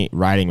so funny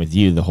riding with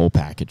you. The whole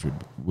package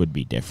would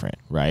be different,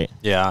 right?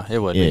 Yeah, it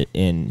would be.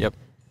 Yep.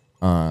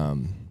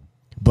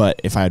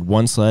 But if I had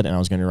one sled and I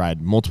was going to ride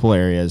multiple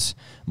areas,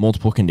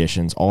 multiple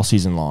conditions all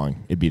season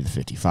long, it'd be the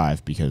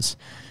 55 because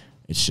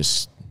it's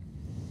just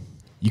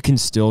you can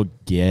still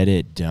get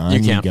it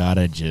done. You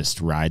gotta just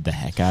ride the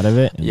heck out of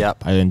it. And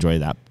yep. I enjoy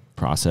that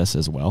process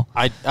as well.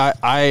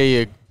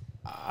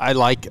 I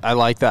like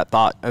that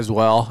thought as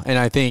well, and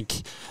I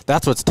think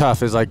that's what's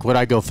tough is like, would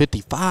I go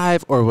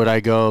 55 or would I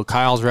go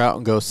Kyle's route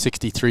and go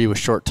 63 with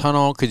short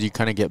tunnel because you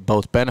kind of get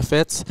both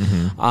benefits.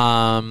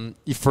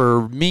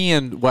 For me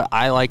and what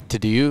I like to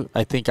do,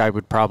 I think I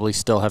would probably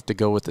still have to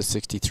go with the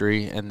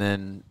 63 and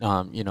then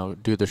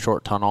do the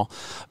short tunnel,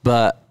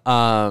 but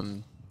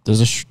does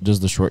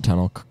the short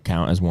tunnel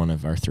count as one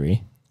of our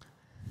 3?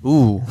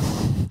 Ooh.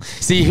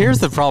 See, here's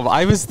the problem.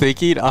 I was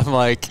thinking, I'm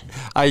like,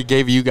 I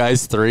gave you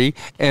guys 3,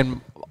 and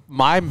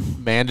my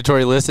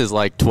mandatory list is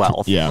like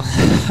 12. Yeah.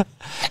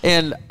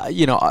 And,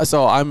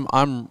 so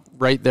I'm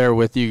right there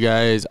with you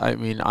guys. I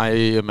mean,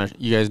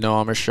 you guys know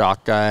I'm a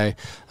shock guy.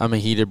 I'm a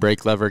heated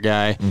brake lever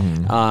guy.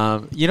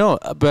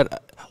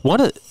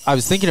 But I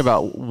was thinking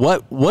about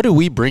what do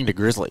we bring to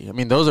Grizzly? I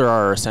mean, those are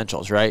our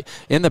essentials, right?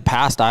 In the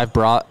past, I've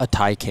brought a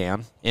tie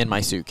can in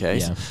my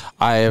suitcase. Yeah.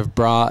 I have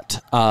brought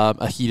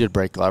a heated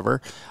brake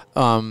lever.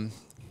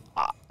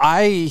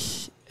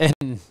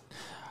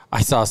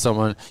 I saw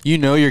someone,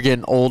 you're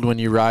getting old when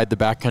you ride the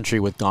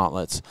backcountry with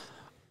gauntlets.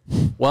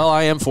 Well,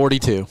 I am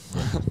 42,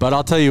 but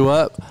I'll tell you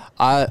what,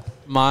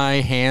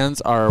 my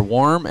hands are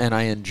warm and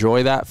I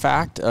enjoy that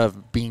fact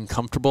of being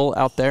comfortable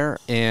out there.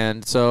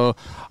 And so,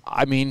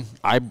 I mean,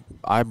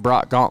 I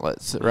brought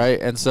gauntlets,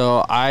 right? And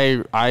so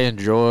I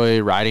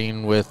enjoy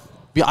riding with,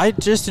 I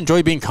just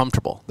enjoy being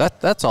comfortable.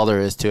 That's all there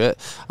is to it.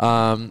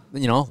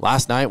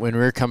 Last night when we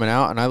were coming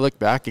out and I look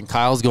back and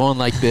Kyle's going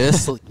like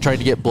this, trying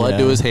to get blood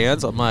to his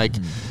hands. I'm like,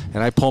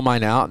 and I pull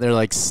mine out and they're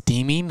like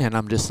steaming and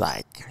I'm just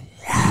like,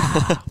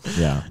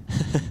 yeah.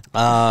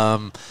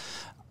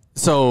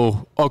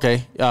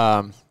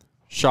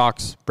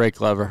 Shocks,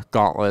 brake lever,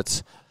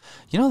 gauntlets.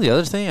 The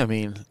other thing, I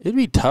mean, it'd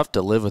be tough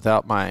to live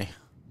without my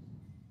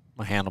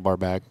handlebar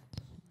bag.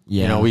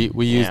 Yeah. We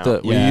use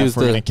if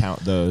we're gonna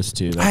count those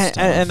too.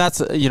 And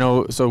that's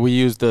so we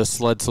use the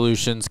Sled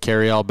Solutions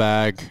carry-all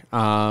bag,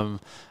 and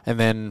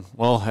then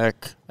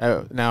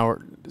now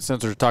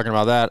since we're talking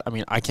about that, I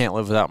mean I can't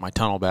live without my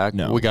tunnel bag.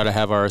 No. We got to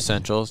have our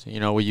essentials.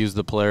 We use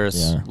the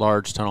Polaris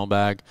large tunnel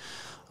bag,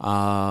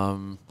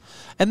 and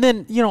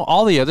then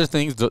all the other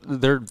things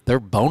they're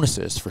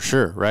bonuses for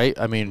sure, right?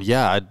 I mean,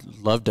 I'd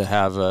love to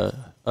have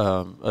a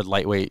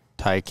lightweight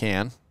tie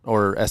can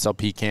or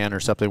SLP can or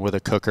something with a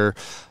cooker.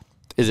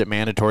 Is it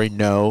mandatory?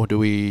 No. Do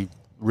we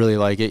really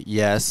like it?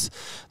 Yes.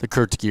 The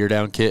Kurtz gear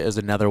down kit is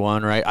another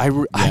one, right?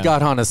 I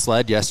got on a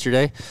sled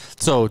yesterday.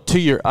 So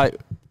I'm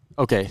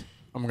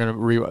going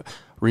to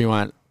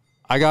rewind.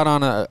 I got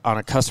on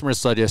a customer's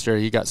sled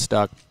yesterday. He got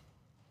stuck.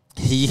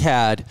 He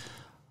had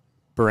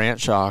Burandt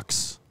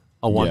shocks,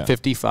 a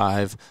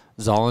 155,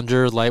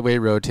 Zollinger lightweight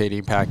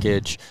rotating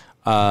package,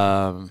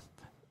 a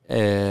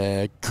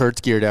Kurtz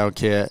gear down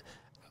kit,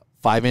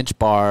 5-inch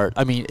bar.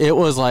 I mean, it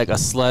was like a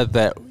sled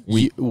that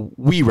we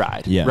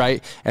ride,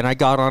 right? And I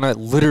got on it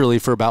literally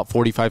for about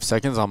 45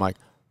 seconds. I'm like,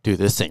 dude,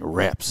 this thing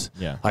rips.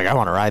 Yeah. Like, I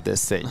want to ride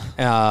this thing.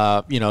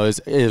 It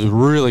is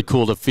really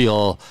cool to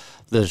feel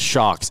the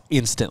shocks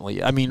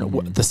instantly. I mean,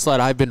 the sled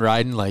I've been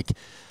riding, like,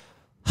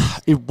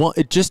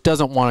 it just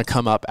doesn't want to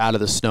come up out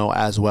of the snow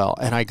as well.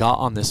 And I got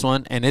on this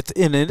one, and it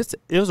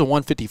was a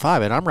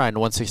 155, and I'm riding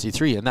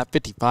 163, and that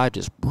 55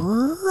 just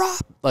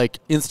like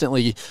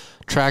instantly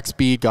track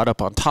speed got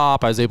up on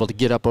top. I was able to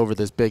get up over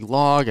this big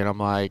log, and I'm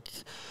like,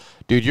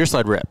 dude, your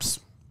sled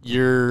rips.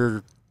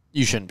 You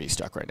shouldn't be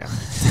stuck right now.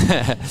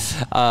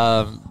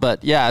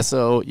 But yeah,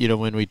 so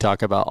when we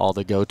talk about all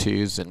the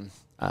go-tos and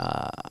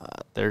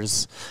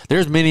there's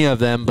many of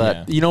them,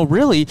 but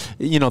really,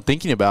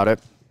 thinking about it,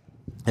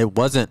 it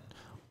wasn't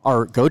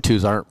our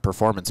go-tos aren't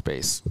performance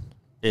based.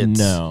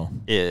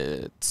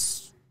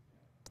 It's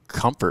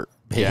comfort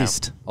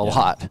based a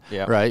lot,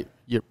 right?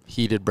 Your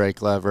heated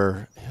brake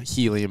lever,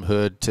 helium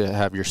hood to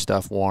have your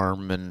stuff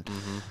warm, and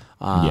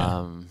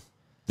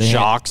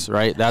shocks,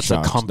 right? That's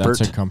shocks, a comfort.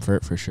 That's a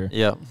comfort for sure.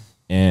 Yeah.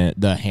 And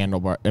the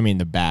handlebar, I mean,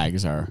 the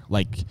bags are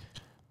like,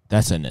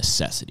 that's a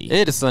necessity.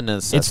 It is a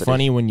necessity. It's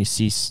funny when you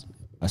see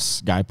a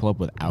guy pull up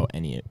without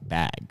any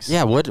bags.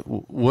 Yeah,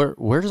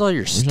 where's all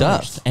your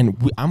stuff?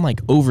 And I'm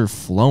like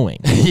overflowing.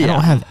 I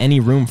don't have any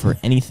room for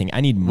anything.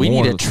 I need more. We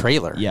need a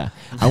trailer. Yeah.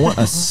 I want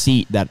a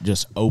seat that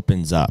just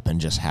opens up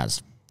and just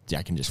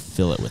I can just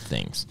fill it with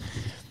things.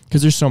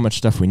 Because there's so much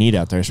stuff we need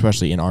out there,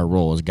 especially in our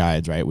role as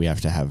guides, right? We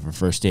have to have our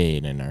first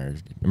aid and our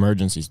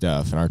emergency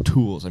stuff and our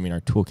tools. I mean,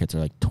 our toolkits are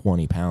like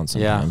 20 pounds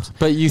sometimes. Yeah,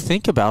 but you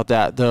think about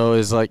that, though,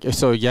 is like,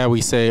 so yeah,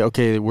 we say,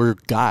 okay, we're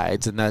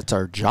guides and that's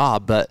our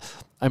job. But,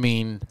 I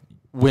mean,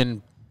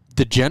 when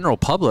the general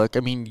public,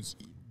 I mean,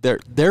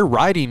 they're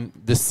riding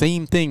the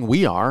same thing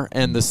we are,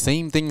 and the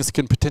same things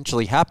can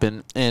potentially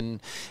happen.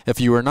 And if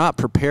you are not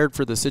prepared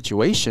for the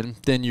situation,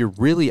 then you're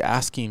really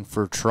asking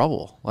for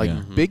trouble,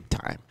 like big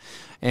time.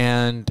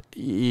 And,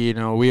 you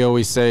know, we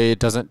always say it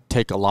doesn't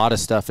take a lot of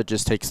stuff. It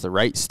just takes the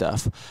right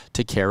stuff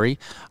to carry.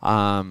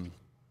 And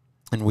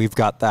we've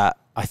got that.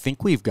 I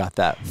think we've got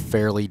that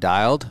fairly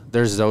dialed.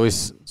 There's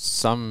always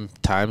some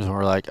times when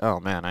we're like, oh,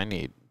 man,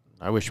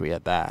 I wish we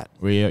had that.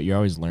 You're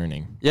always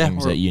learning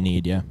things that you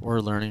need,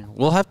 We're learning.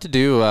 We'll have to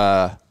do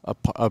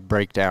a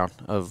breakdown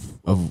of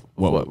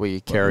what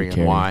we carry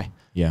and why.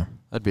 Yeah.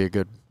 That'd be a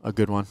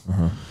good one.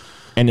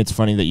 And it's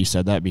funny that you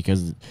said that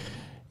because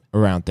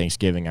around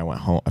Thanksgiving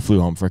I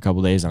flew home for a couple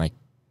of days, and I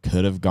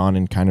could have gone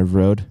and kind of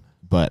rode,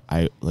 but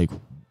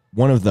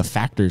one of the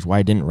factors why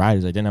I didn't ride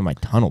is I didn't have my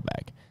tunnel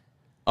bag.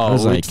 Oh,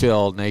 I would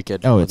feel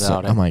naked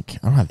without it. I'm like,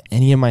 I don't have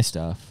any of my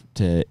stuff.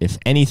 If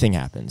anything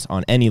happens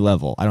on any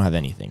level, I don't have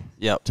anything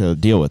to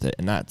deal with it,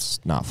 and that's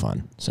not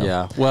fun. So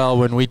yeah, well,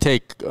 when we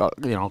take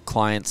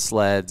client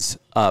sleds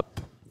up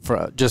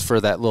just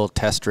for that little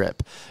test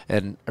trip,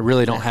 and I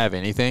really don't have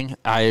anything,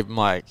 I'm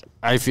like,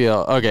 I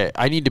feel okay.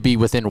 I need to be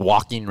within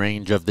walking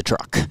range of the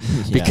truck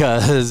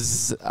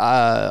because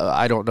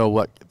I don't know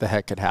what the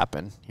heck could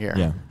happen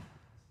here.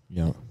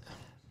 Yeah,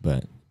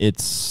 but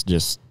it's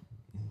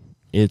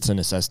a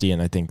necessity,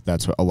 and I think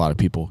that's what a lot of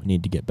people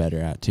need to get better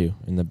at too.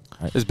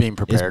 Is being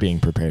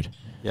prepared.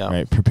 Yeah.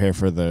 Right. Prepare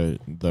for the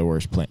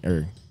worst plan,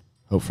 or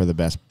hope for the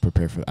best.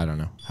 Prepare for. I don't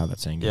know how that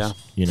saying goes. Yeah.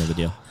 You know the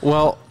deal.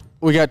 Well,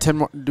 we got 10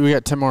 more. We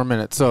got 10 more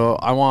minutes. So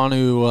I want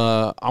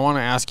to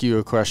ask you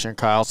a question,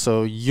 Kyle.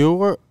 So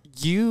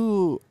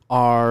you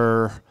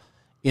are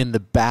in the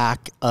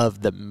back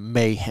of the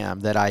mayhem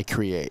that I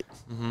create,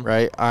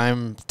 right?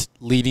 I'm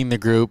leading the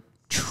group,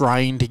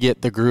 trying to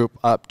get the group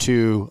up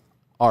to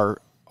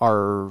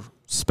our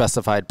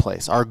specified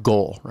place, our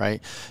goal,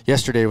 right?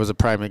 Yesterday was a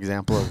prime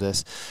example of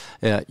this.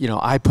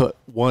 I put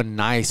one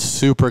nice,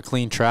 super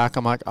clean track.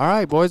 I'm like, all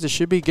right, boys, it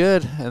should be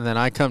good. And then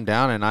I come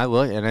down and I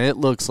look, and it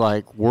looks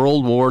like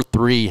World War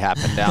III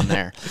happened down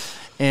there.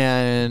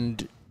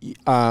 And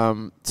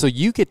so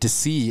you get to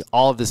see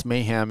all of this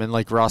mayhem. And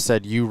like Ross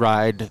said, you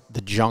ride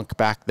the junk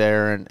back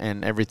there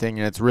and everything.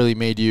 And it's really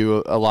made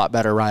you a lot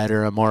better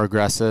rider, a more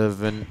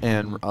aggressive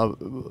and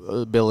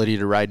ability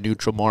to ride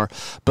neutral more.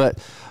 But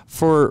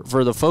for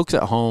the folks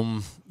at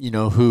home,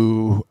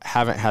 who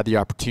haven't had the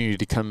opportunity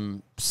to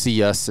come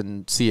see us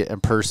and see it in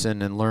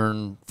person and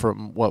learn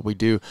from what we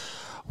do,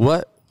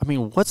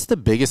 what's the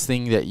biggest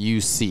thing that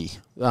you see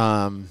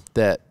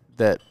that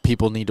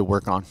people need to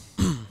work on?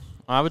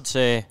 I would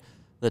say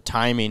the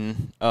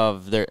timing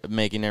of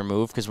making their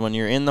move, because when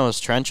you're in those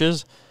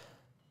trenches,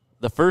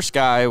 the first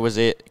guy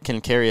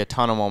can carry a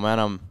ton of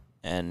momentum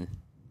and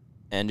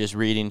just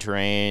reading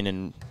terrain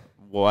and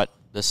what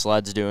the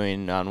sled's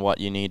doing on what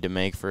you need to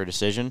make for a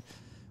decision.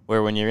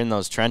 Where when you're in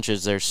those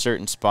trenches, there's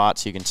certain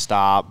spots you can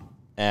stop,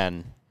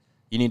 and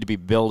you need to be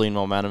building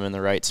momentum in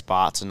the right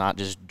spots and not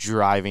just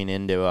driving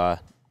into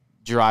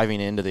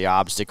the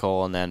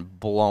obstacle and then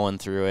blowing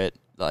through it,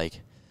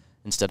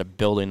 instead of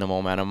building the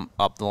momentum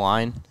up the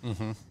line.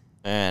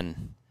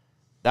 And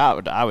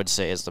that I would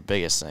say is the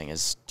biggest thing,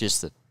 is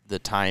just the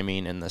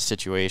timing and the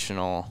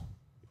situational,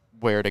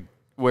 where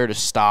to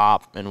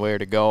stop and where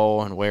to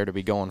go and where to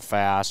be going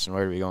fast and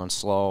where to be going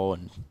slow,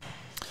 and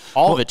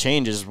all of it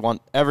changes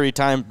every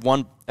time.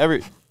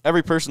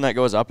 Every person that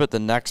goes up it, the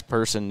next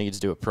person needs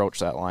to approach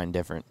that line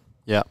different.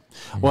 Yeah.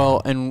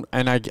 Well, and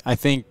I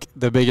think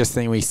the biggest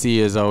thing we see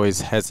is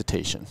always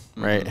hesitation,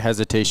 right?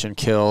 Hesitation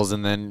kills,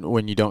 and then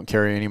when you don't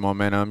carry any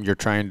momentum, you're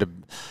trying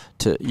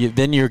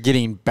then you're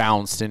getting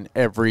bounced in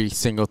every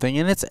single thing,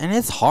 and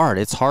it's hard.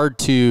 It's hard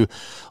to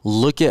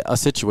look at a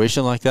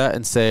situation like that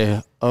and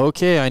say,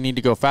 okay, I need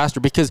to go faster,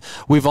 because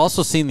we've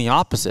also seen the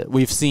opposite.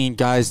 We've seen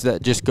guys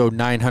that just go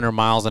 900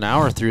 miles an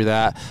hour through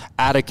that,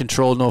 out of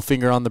control, no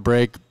finger on the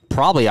brake,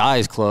 probably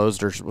eyes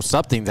closed or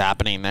something's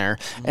happening there,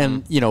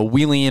 and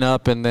wheeling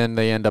up, and then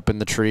they end up in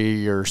the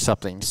tree or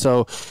something.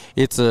 So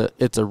it's a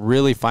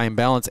really fine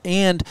balance.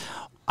 And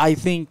I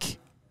think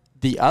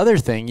the other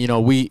thing,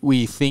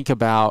 we think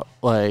about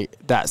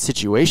that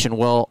situation.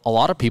 Well, a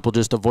lot of people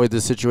just avoid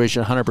the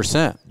situation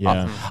 100%.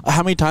 Yeah.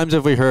 How many times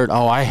have we heard,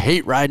 I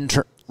hate riding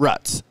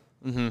ruts?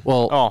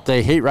 Well,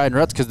 they hate riding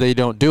ruts because they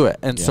don't do it.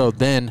 And so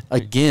then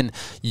again,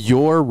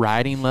 your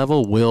riding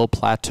level will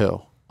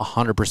plateau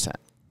 100%.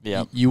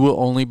 Yeah, you will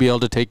only be able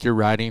to take your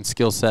riding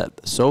skill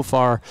set so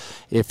far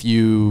if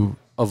you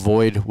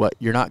avoid what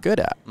you're not good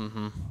at.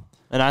 And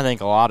I think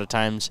a lot of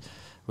times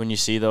when you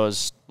see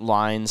those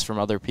lines from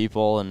other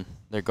people and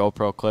their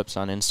GoPro clips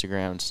on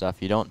Instagram and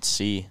stuff, you don't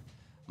see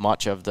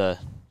much of the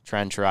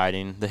trench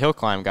riding. The hill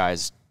climb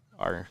guys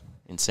are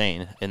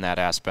insane in that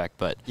aspect,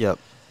 but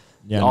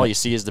all you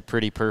see is the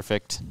pretty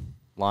perfect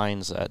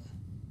lines that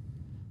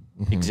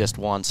exist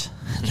once,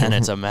 and then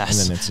it's a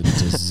mess. And then it's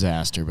a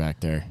disaster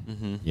back there.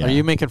 Are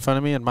you making fun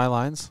of me and my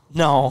lines?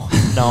 No,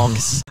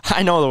 'cause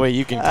I know the way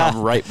you can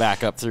come right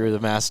back up through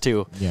the mess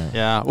too.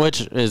 Yeah,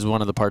 which is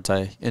one of the parts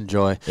I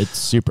enjoy. It's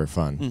super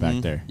fun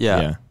back there.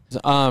 Yeah.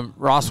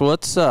 Ross,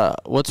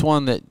 what's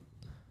one that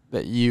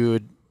you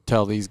would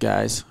tell these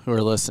guys who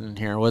are listening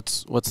here?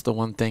 What's the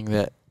one thing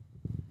that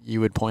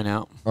you would point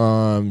out?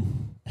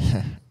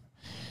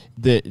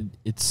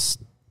 It's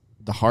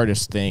the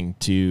hardest thing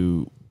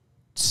to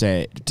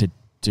say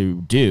to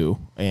do,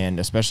 and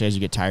especially as you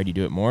get tired, you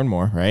do it more and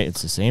more, right?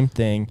 It's the same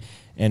thing,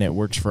 and it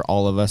works for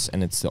all of us,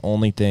 and it's the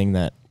only thing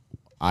that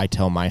I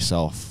tell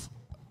myself,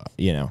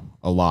 a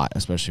lot,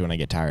 especially when I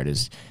get tired,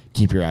 is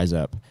keep your eyes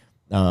up.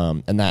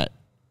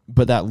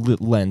 But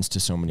that lends to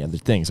so many other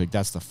things. Like,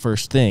 that's the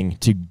first thing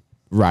to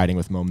riding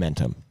with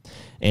momentum.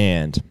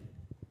 And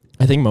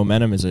I think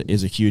momentum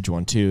is a huge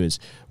one too, is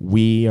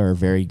we are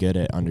very good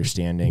at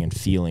understanding and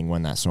feeling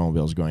when that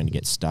snowmobile is going to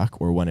get stuck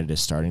or when it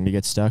is starting to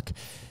get stuck.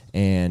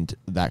 And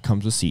that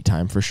comes with seat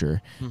time for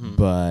sure. Mm-hmm.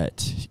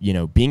 But,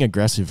 being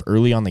aggressive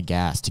early on the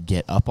gas to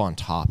get up on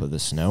top of the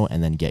snow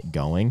and then get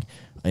going,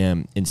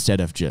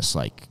 instead of just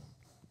like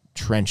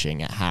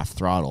trenching at half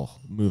throttle,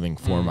 moving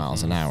 4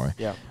 miles an hour.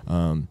 Yeah.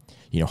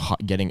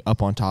 Getting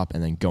up on top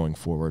and then going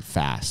forward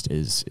fast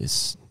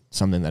is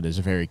something that is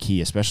very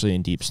key, especially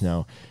in deep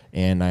snow.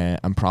 And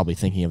I'm probably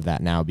thinking of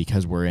that now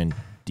because we're in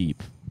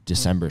deep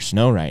December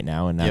snow right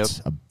now, and that's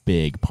a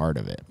big part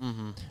of it.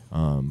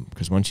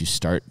 Because once you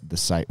start the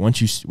site,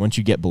 once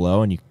you get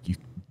below, and you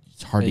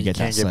it's hard to get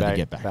that sled to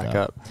get back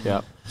up.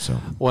 Yeah. So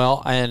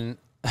and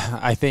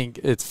I think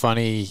it's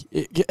funny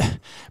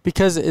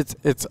because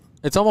it's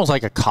almost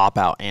like a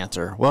cop-out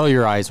answer. Well,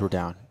 your eyes were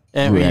down.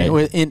 I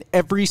mean, in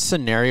every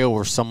scenario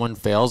where someone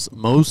fails,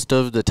 most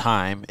of the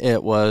time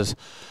it was,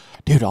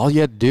 dude, all you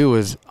had to do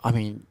was,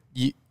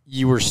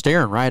 you were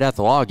staring right at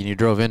the log and you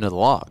drove into the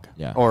log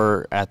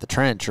or at the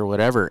trench or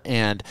whatever.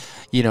 And,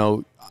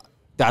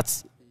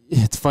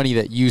 it's funny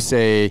that you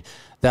say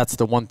that's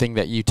the one thing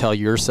that you tell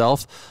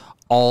yourself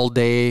all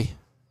day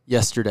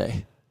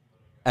yesterday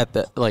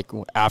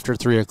after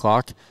 3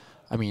 o'clock.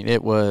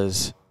 It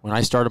was when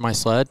I started my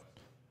sled,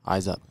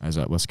 eyes up.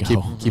 Let's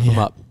go. Keep them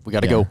up. We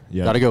got to go.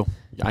 Yeah. Got to go.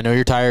 I know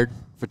you're tired,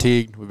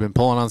 fatigued. We've been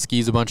pulling on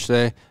skis a bunch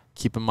today.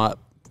 Keep them up.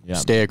 Yeah.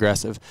 Stay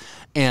aggressive.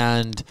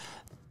 And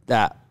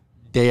that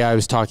day I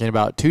was talking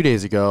about 2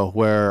 days ago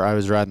where I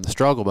was riding the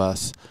struggle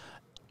bus,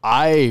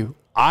 I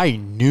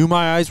knew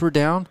my eyes were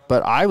down,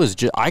 but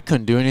I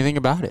couldn't do anything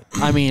about it.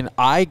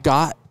 I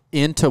got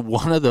into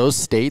one of those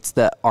states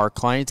that our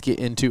clients get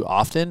into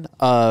often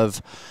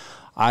of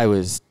I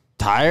was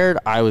tired,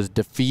 I was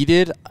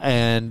defeated,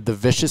 and the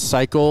vicious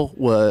cycle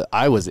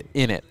I was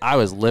in it. I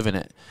was living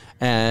it.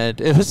 And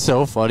it was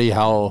so funny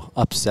how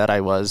upset I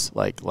was,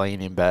 like,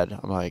 laying in bed.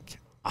 I'm like,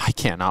 I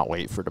cannot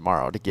wait for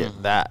tomorrow to get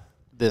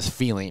this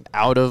feeling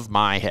out of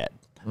my head.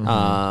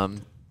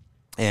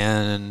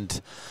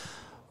 And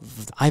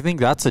I think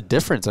that's a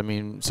difference.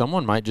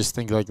 Someone might just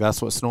think like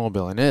that's what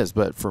snowmobiling is,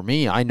 but for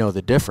me, I know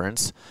the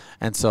difference.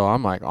 And so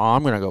I'm like,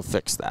 I'm going to go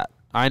fix that.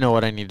 I know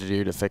what I need to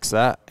do to fix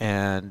that,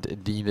 and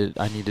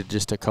I needed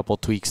just a couple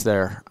tweaks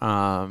there,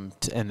 and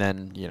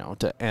then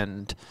to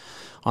end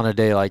on a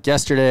day like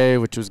yesterday,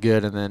 which was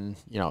good, and then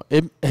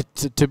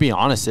to be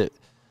honest,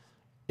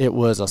 it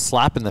was a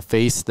slap in the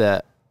face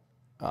that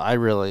I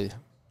really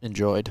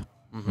enjoyed,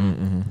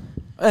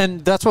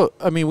 and that's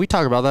what we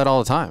talk about that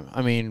all the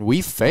time. We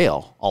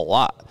fail a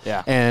lot,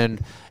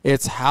 and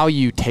it's how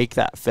you take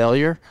that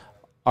failure.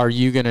 Are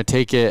you going to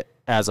take it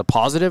as a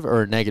positive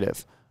or a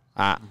negative?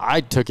 I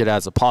took it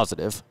as a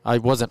positive. I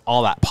wasn't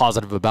all that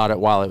positive about it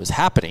while it was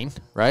happening,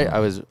 right? I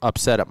was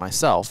upset at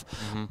myself,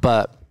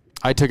 but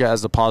I took it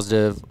as a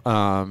positive,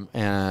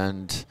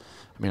 and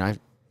I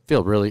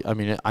feel really.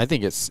 I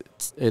think it's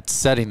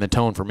setting the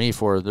tone for me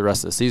for the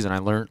rest of the season.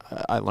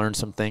 I learned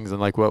some things,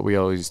 and like what we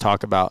always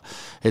talk about,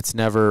 it's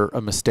never a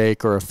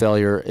mistake or a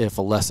failure if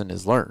a lesson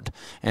is learned.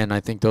 And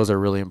I think those are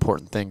really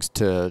important things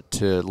to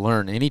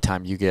learn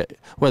anytime you get,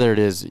 whether it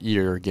is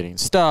you're getting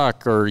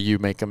stuck or you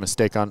make a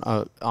mistake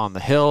on the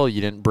hill,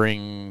 you didn't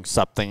bring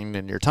something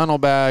in your tunnel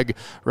bag,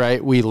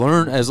 right? We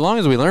learn, as long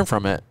as we learn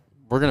from it,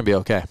 we're going to be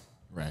okay.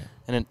 Right.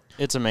 And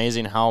it's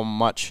amazing how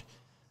much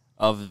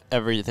of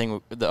everything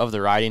of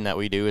the riding that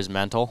we do is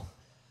mental.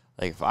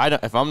 Like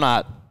if I'm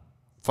not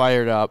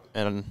fired up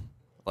and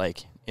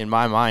like in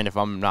my mind, if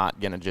I'm not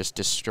gonna just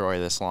destroy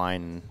this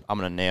line and I'm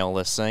gonna nail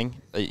this thing,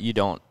 you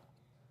don't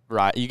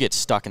ride. You get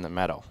stuck in the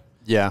meadow.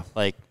 Yeah.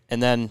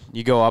 And then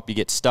you go up, you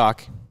get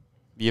stuck,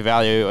 you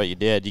evaluate what you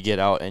did, you get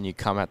out, and you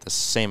come at the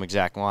same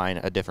exact line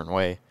a different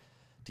way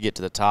to get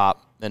to the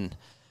top. And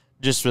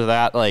just for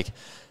that,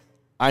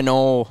 I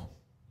know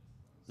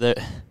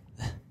that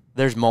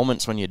there's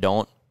moments when you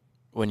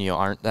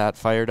aren't that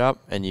fired up,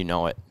 and you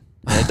know it.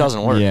 And it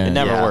doesn't work. It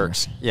never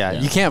works. Yeah,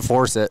 you can't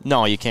force it.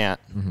 No, you can't.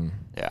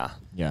 Yeah.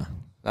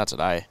 That's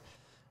what I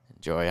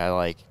enjoy. I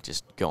like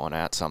just going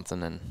at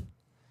something and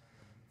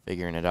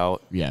figuring it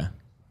out. Yeah.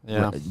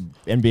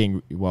 And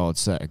being,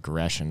 it's that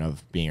aggression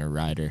of being a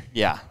rider.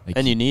 Yeah,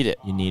 and you need it.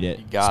 You need it,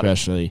 you got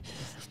especially. It.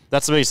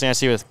 That's the biggest thing I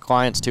see with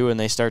clients, too, when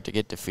they start to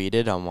get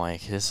defeated. I'm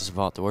like, this is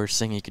about the worst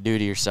thing you could do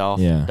to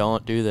yourself. Yeah.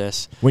 Don't do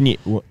this. When you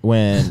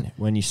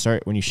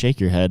shake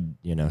your head,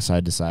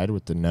 side to side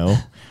with the no,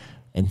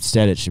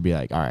 Instead, it should be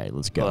like, all right,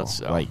 let's go. Let's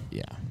go. Like,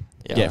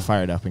 get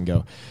fired up and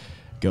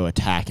go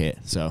attack it.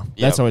 So Yep.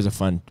 that's always a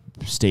fun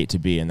state to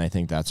be. And I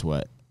think that's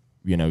what,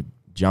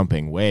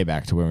 jumping way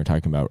back to when we're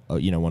talking about,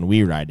 when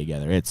we ride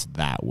together, it's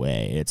that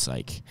way. It's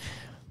like,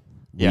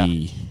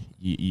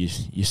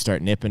 you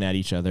start nipping at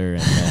each other,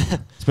 and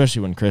then,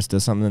 especially when Chris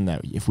does something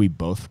that if we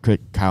both,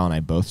 Kyle and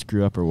I both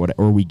screw up or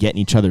we get in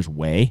each other's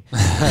way,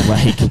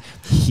 like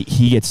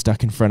he gets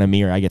stuck in front of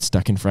me or I get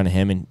stuck in front of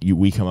him, and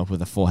we come up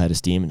with a full head of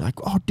steam and like,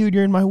 oh dude,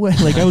 you're in my way.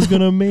 Like I was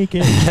going to make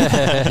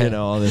it.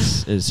 All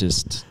this is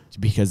just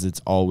because it's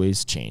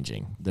always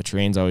changing. The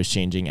terrain's always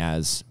changing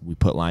as we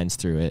put lines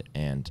through it.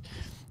 And,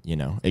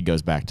 it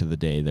goes back to the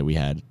day that we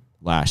had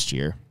last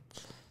year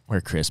where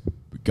Chris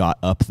got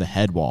up the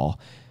head wall,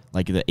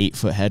 like the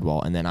 8-foot head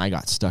wall, and then I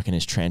got stuck in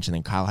his trench, and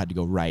then Kyle had to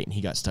go right, and he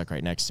got stuck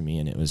right next to me,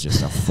 and it was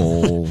just a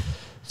full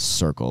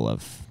circle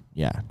of,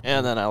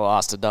 And then I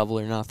lost a double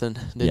or nothing,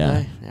 didn't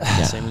I?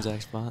 Yeah. Same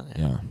exact spot.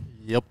 Yeah.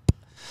 Yep.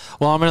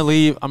 Well, I'm gonna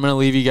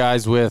leave you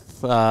guys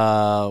with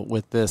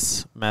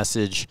this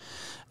message.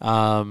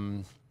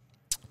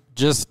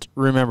 Just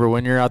remember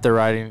when you're out there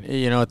riding,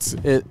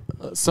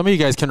 some of you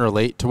guys can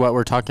relate to what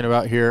we're talking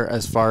about here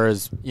as far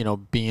as,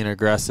 being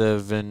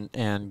aggressive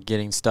and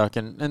getting stuck.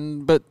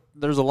 But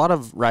there's a lot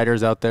of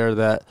riders out there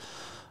that,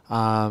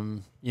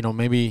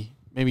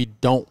 maybe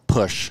don't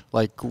push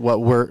like what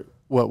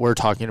we're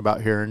talking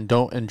about here and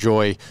don't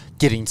enjoy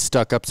getting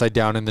stuck upside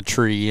down in the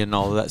tree and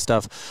all of that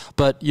stuff.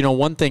 But,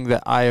 one thing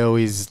that I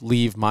always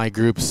leave my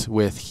groups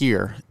with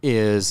here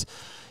is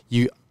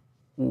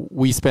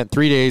we spent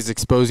 3 days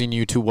exposing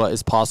you to what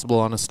is possible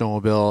on a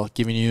snowmobile,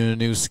 giving you a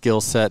new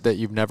skill set that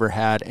you've never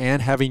had,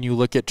 and having you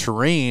look at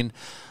terrain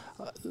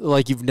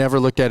like you've never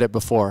looked at it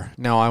before.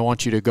 Now I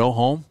want you to go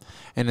home,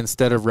 and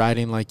instead of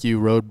riding like you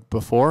rode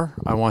before,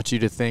 I want you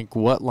to think,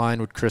 what line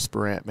would Chris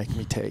Burandt make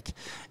me take?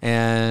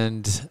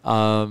 And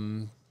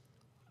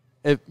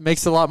it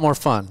makes it a lot more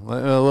fun, a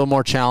little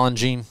more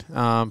challenging,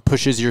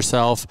 pushes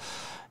yourself.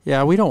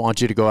 Yeah, we don't want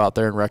you to go out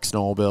there and wreck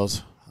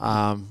snowmobiles.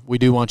 We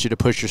do want you to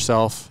push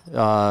yourself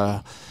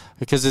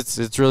because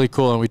it's really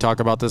cool, and we talk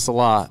about this a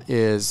lot,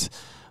 is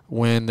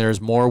when there's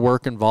more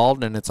work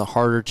involved and it's a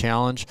harder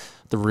challenge,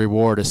 the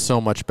reward is so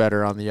much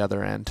better on the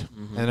other end.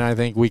 Mm-hmm. And I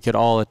think we could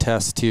all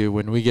attest to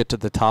when we get to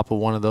the top of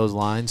one of those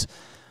lines.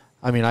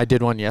 I mean, I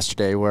did one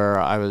yesterday where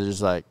I was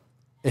just like,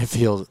 it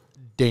feels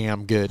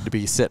damn good to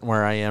be sitting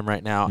where I am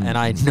right now. Mm-hmm. And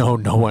I know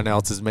no one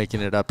else is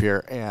making it up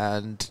here.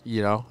 And,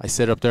 I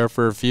sit up there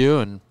for a few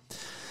and,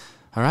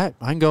 all right,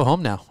 I can go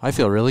home now. I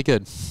feel really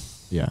good.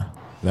 Yeah,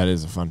 that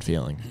is a fun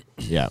feeling.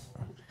 Yeah.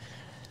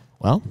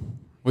 Well,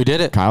 we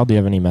did it. Kyle, do you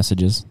have any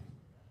messages?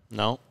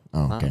 No.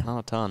 Oh, okay. Not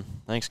a ton.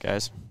 Thanks,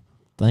 guys.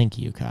 Thank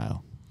you,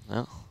 Kyle.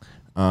 Yeah.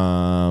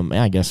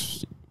 I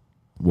guess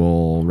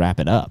we'll wrap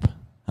it up.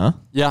 Huh?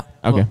 Yeah.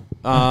 Okay.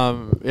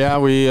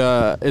 We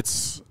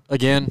it's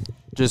again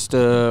just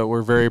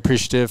we're very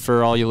appreciative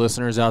for all you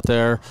listeners out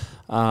there.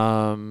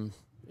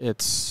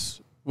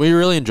 We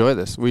really enjoy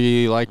this.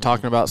 We like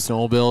talking about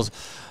snowmobiles.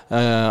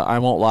 I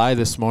won't lie,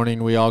 this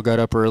morning we all got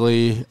up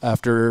early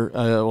after,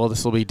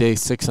 this will be day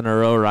 6 in a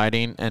row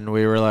riding, and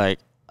we were like,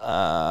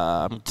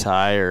 I'm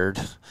tired.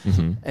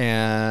 Mm-hmm.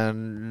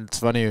 And it's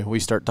funny, we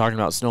start talking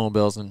about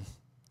snowmobiles, and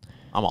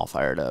I'm all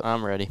fired up.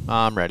 I'm ready.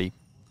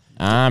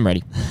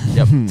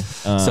 Yep.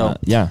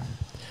 Yeah.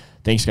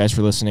 Thanks, guys,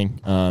 for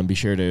listening. Be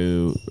sure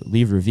to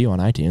leave a review on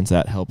iTunes.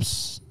 That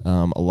helps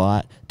a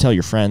lot. Tell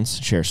your friends.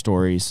 Share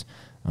stories.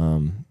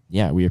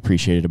 We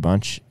appreciate it a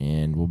bunch,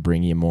 and we'll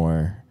bring you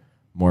more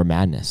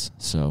madness.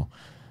 So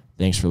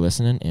thanks for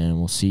listening, and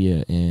we'll see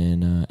you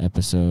in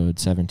episode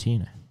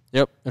 17.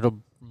 Yep. It'll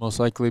most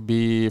likely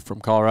be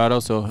from Colorado.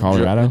 So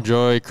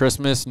enjoy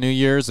Christmas, New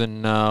Year's,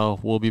 and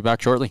we'll be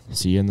back shortly.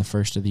 See you in the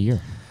first of the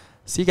year.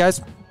 See you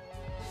guys.